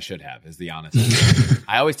later than I should have, is the honest answer.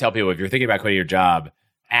 I always tell people, if you're thinking about quitting your job,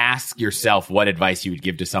 ask yourself what advice you would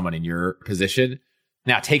give to someone in your position.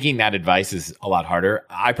 Now, taking that advice is a lot harder.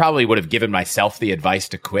 I probably would have given myself the advice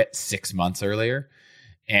to quit 6 months earlier.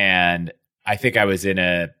 And I think I was in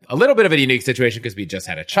a little bit of a unique situation because we just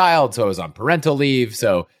had a child. So I was on parental leave.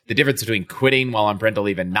 So the difference between quitting while on parental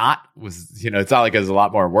leave and not was, it's not like it was a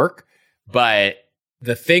lot more work. But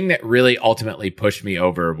the thing that really ultimately pushed me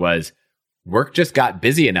over was work just got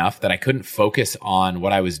busy enough that I couldn't focus on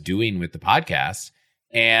what I was doing with the podcast.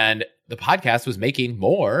 And the podcast was making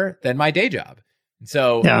more than my day job. And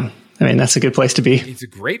so, yeah, I mean, that's a good place to be. It's a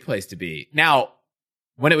great place to be. Now,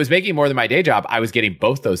 when it was making more than my day job, I was getting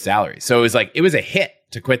both those salaries. So it was a hit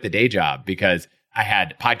to quit the day job because I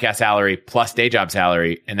had podcast salary plus day job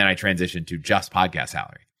salary. And then I transitioned to just podcast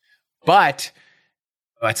salary. But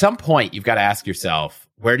at some point, you've got to ask yourself,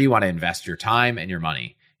 where do you want to invest your time and your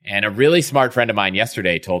money? And a really smart friend of mine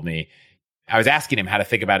yesterday told me, I was asking him how to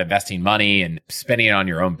think about investing money and spending it on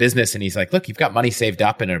your own business. And he's like, look, you've got money saved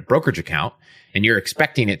up in a brokerage account and you're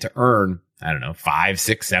expecting it to earn, 5,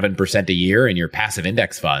 6, 7% a year in your passive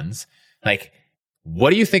index funds. Like, what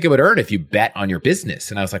do you think it would earn if you bet on your business?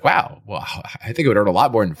 And I was like, wow, well, I think it would earn a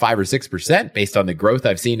lot more than 5 or 6% based on the growth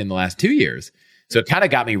I've seen in the last 2 years. So it kind of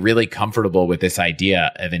got me really comfortable with this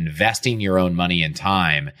idea of investing your own money and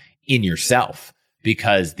time in yourself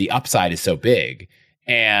because the upside is so big.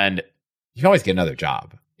 And you can always get another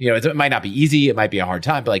job. It might not be easy. It might be a hard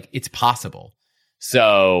time, but it's possible.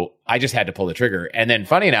 So I just had to pull the trigger. And then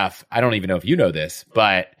funny enough, I don't even know if you know this,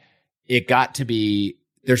 but it got to be,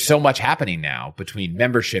 there's so much happening now between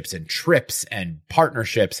memberships and trips and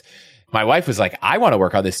partnerships. My wife was like, I want to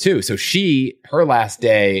work on this too. So her last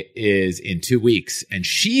day is in 2 weeks and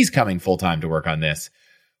she's coming full time to work on this,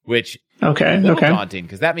 which is a little daunting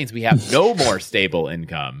because that means we have no more stable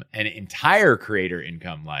income, an entire creator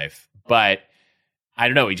income life. But I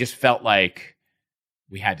don't know. We just felt like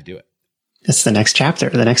we had to do it. It's the next chapter,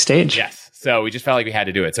 the next stage. Yes. So we just felt like we had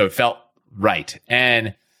to do it. So it felt right.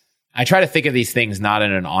 And I try to think of these things not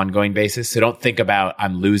on an ongoing basis. So don't think about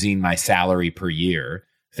I'm losing my salary per year.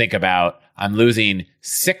 Think about I'm losing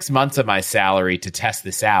 6 months of my salary to test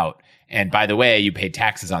this out. And by the way, you paid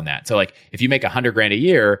taxes on that. So if you make $100,000 a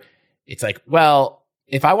year, it's like, well,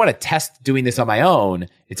 if I want to test doing this on my own,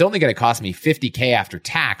 it's only going to cost me $50,000 after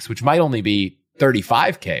tax, which might only be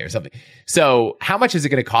 $35,000 or something. So how much is it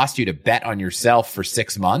going to cost you to bet on yourself for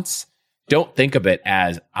 6 months? Don't think of it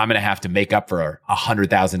as I'm going to have to make up for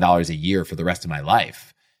 $100,000 a year for the rest of my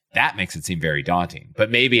life. That makes it seem very daunting.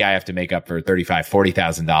 But maybe I have to make up for $35,000,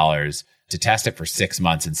 $40,000 to test it for 6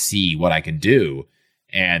 months and see what I can do.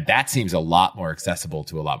 And that seems a lot more accessible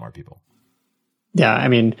to a lot more people. Yeah, I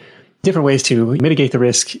mean, different ways to mitigate the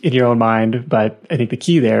risk in your own mind. But I think the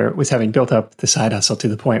key there was having built up the side hustle to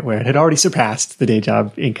the point where it had already surpassed the day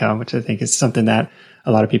job income, which I think is something that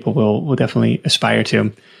a lot of people will definitely aspire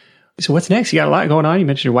to. So what's next? You got a lot going on. You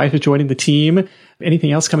mentioned your wife is joining the team.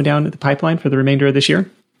 Anything else coming down the pipeline for the remainder of this year?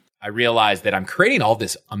 I realized that I'm creating all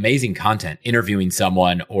this amazing content, interviewing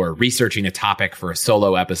someone or researching a topic for a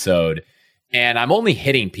solo episode, and I'm only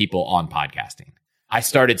hitting people on podcasting. I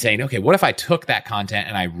started saying, okay, what if I took that content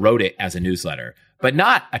and I wrote it as a newsletter, but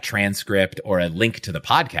not a transcript or a link to the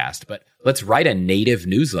podcast, but let's write a native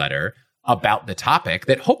newsletter about the topic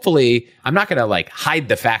that hopefully I'm not going to like hide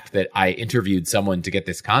the fact that I interviewed someone to get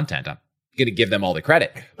this content. I'm going to give them all the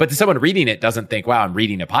credit. But someone reading it doesn't think, wow, I'm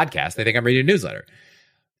reading a podcast. They think I'm reading a newsletter.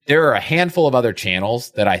 There are a handful of other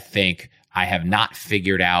channels that I think I have not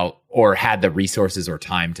figured out or had the resources or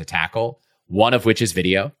time to tackle, one of which is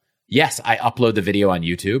video. Yes, I upload the video on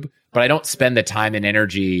YouTube, but I don't spend the time and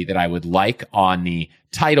energy that I would like on the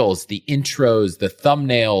titles, the intros, the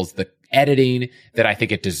thumbnails, the editing that I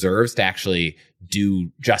think it deserves to actually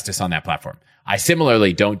do justice on that platform. I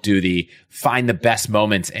similarly don't do the find the best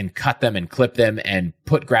moments and cut them and clip them and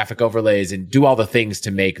put graphic overlays and do all the things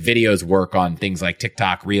to make videos work on things like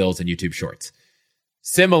TikTok, Reels, and YouTube Shorts.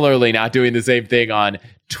 Similarly, not doing the same thing on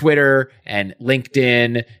Twitter and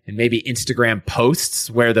LinkedIn and maybe Instagram posts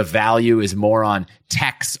where the value is more on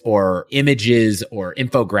text or images or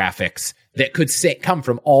infographics that could come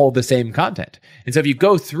from all the same content. And so if you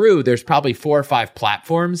go through, there's probably 4 or 5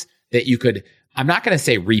 platforms that you could, I'm not going to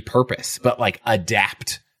say repurpose, but like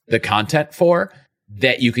adapt the content for,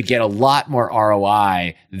 that you could get a lot more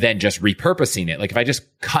ROI than just repurposing it. Like if I just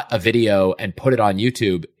cut a video and put it on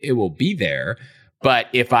YouTube, it will be there. But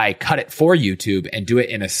if I cut it for YouTube and do it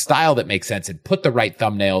in a style that makes sense and put the right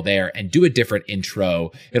thumbnail there and do a different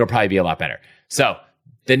intro, it'll probably be a lot better. So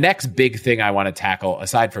the next big thing I want to tackle,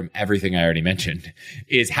 aside from everything I already mentioned,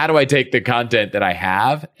 is how do I take the content that I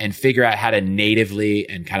have and figure out how to natively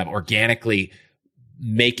and kind of organically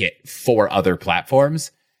make it for other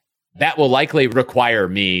platforms. That will likely require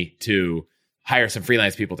me to hire some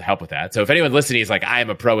freelance people to help with that. So if anyone listening is like, I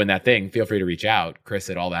am a pro in that thing, feel free to reach out,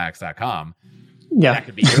 chris@allthehacks.com. Yeah. That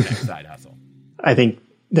could be your next side hustle. I think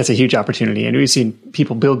that's a huge opportunity. And we've seen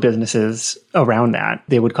people build businesses around that.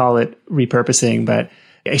 They would call it repurposing, but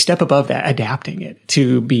a step above that, adapting it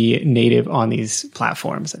to be native on these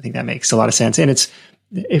platforms. I think that makes a lot of sense. And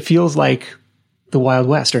it feels like the Wild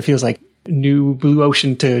West, or it feels like new blue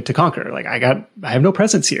ocean to conquer. Like I have no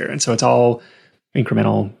presence here. And so it's all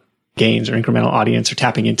incremental gains or incremental audience or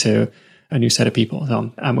tapping into a new set of people.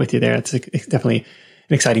 So I'm with you there. It's definitely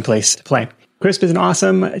an exciting place to play. Chris has been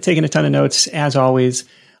awesome, taking a ton of notes as always.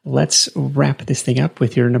 Let's wrap this thing up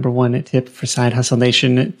with your number 1 tip for Side Hustle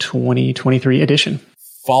Nation 2023 edition.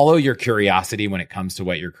 Follow your curiosity when it comes to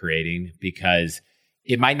what you're creating, because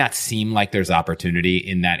it might not seem like there's opportunity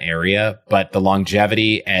in that area, but the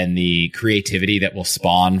longevity and the creativity that will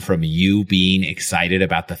spawn from you being excited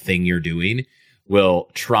about the thing you're doing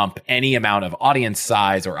will trump any amount of audience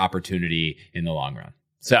size or opportunity in the long run.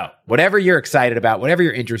 So whatever you're excited about, whatever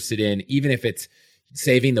you're interested in, even if it's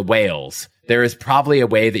saving the whales, there is probably a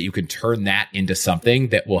way that you can turn that into something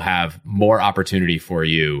that will have more opportunity for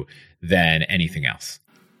you than anything else.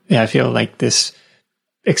 Yeah, I feel like this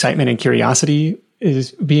excitement and curiosity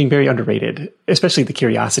is being very underrated, especially the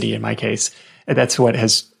curiosity in my case. And that's what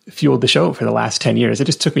has fueled the show for the last 10 years. It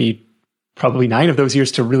just took me probably 9 of those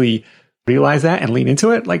years to really realize that and lean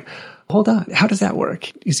into it. Like, hold on, how does that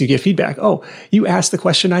work? Because you get feedback. Oh, you asked the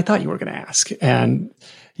question I thought you were going to ask. And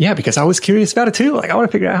yeah, because I was curious about it too. Like, I want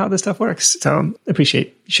to figure out how this stuff works. So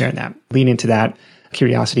appreciate sharing that. Lean into that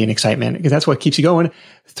curiosity and excitement, because that's what keeps you going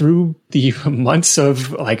through the months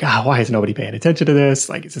of like, why is nobody paying attention to this?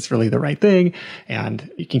 Like, is this really the right thing? And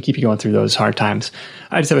it can keep you going through those hard times.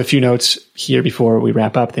 I just have a few notes here before we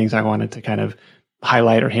wrap up, things I wanted to kind of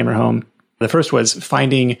highlight or hammer home. The first was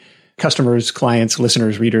finding customers, clients,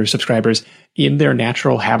 listeners, readers, subscribers in their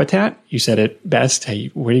natural habitat. You said it best. Hey,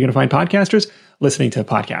 where are you going to find podcasters? Listening to a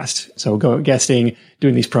podcast. So go guesting,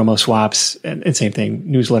 doing these promo swaps, and same thing,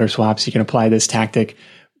 newsletter swaps. You can apply this tactic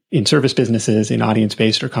in service businesses, in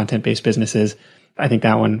audience-based or content-based businesses. I think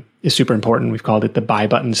that one is super important. We've called it the buy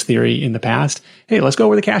buttons theory in the past. Hey, let's go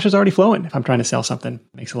where the cash is already flowing. If I'm trying to sell something,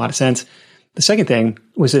 makes a lot of sense. The second thing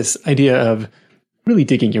was this idea of really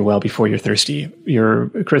digging your well before you're thirsty.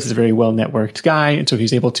 Chris is a very well-networked guy, and so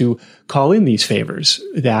he's able to call in these favors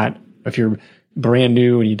that if you're brand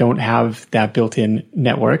new and you don't have that built-in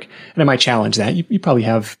network, and I might challenge that, you probably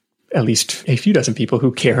have at least a few dozen people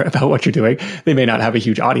who care about what you're doing. They may not have a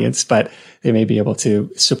huge audience, but they may be able to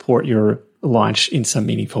support your launch in some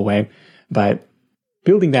meaningful way. But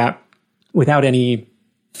building that without any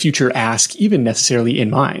future ask even necessarily in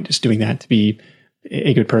mind, just doing that to be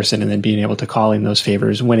a good person, and then being able to call in those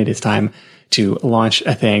favors when it is time to launch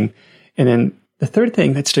a thing. And then the third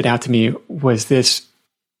thing that stood out to me was this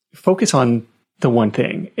focus on the one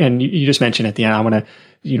thing. And you just mentioned at the end, I want to,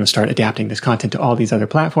 start adapting this content to all these other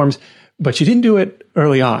platforms, but you didn't do it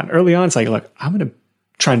early on. Early on, it's like, look, I'm going to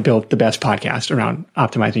try and build the best podcast around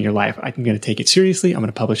optimizing your life. I'm going to take it seriously. I'm going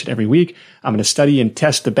to publish it every week. I'm going to study and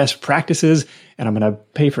test the best practices, and I'm going to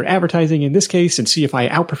pay for advertising in this case and see if I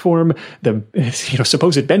outperform the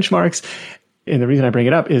supposed benchmarks. And the reason I bring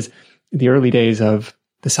it up is the early days of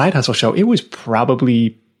the Side Hustle Show, it was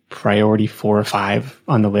probably priority 4 or 5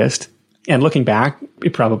 on the list. And looking back,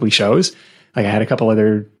 it probably shows. Like I had a couple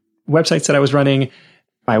other websites that I was running.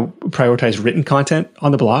 I prioritized written content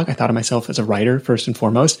on the blog. I thought of myself as a writer first and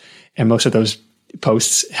foremost. And most of those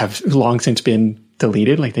posts have long since been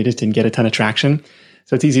deleted. Like they just didn't get a ton of traction.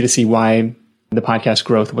 So it's easy to see why the podcast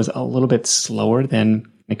growth was a little bit slower than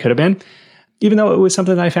it could have been. Even though it was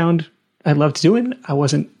something that I found I loved doing, I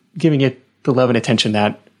wasn't giving it the love and attention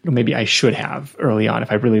that maybe I should have early on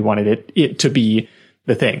if I really wanted it to be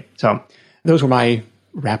the thing. So those were my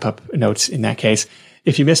wrap up notes in that case.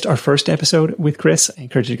 If you missed our first episode with Chris, I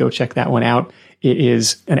encourage you to go check that one out. It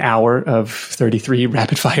is an hour of 33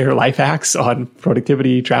 rapid fire life hacks on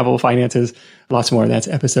productivity, travel, finances, lots more. That's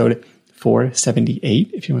episode 478.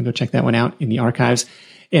 If you want to go check that one out in the archives.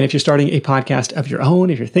 And if you're starting a podcast of your own,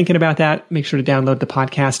 if you're thinking about that, make sure to download the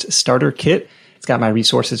podcast starter kit. It's got my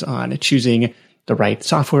resources on choosing the right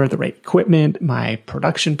software, the right equipment, my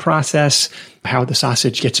production process, how the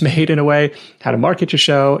sausage gets made in a way, how to market your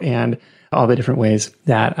show, and all the different ways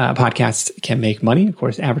that podcasts can make money. Of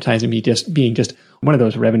course, advertising being just one of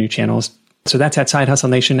those revenue channels. So that's at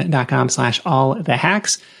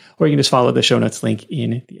sidehustlenation.com/all-the-hacks, or you can just follow the show notes link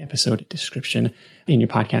in the episode description in your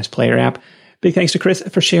podcast player app. Big thanks to Chris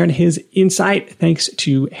for sharing his insight. Thanks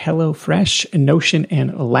to HelloFresh, Notion,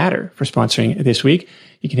 and Ladder for sponsoring this week.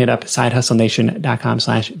 You can hit up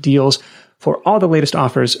sidehustlenation.com/deals for all the latest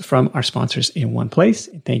offers from our sponsors in one place.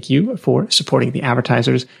 And thank you for supporting the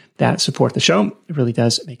advertisers that support the show. It really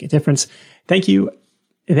does make a difference. Thank you.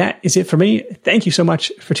 That is it for me. Thank you so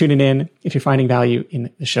much for tuning in. If you're finding value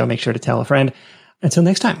in the show, make sure to tell a friend. Until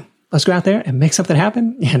next time, let's go out there and make something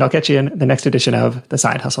happen. And I'll catch you in the next edition of The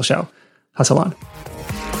Side Hustle Show. Hustle on.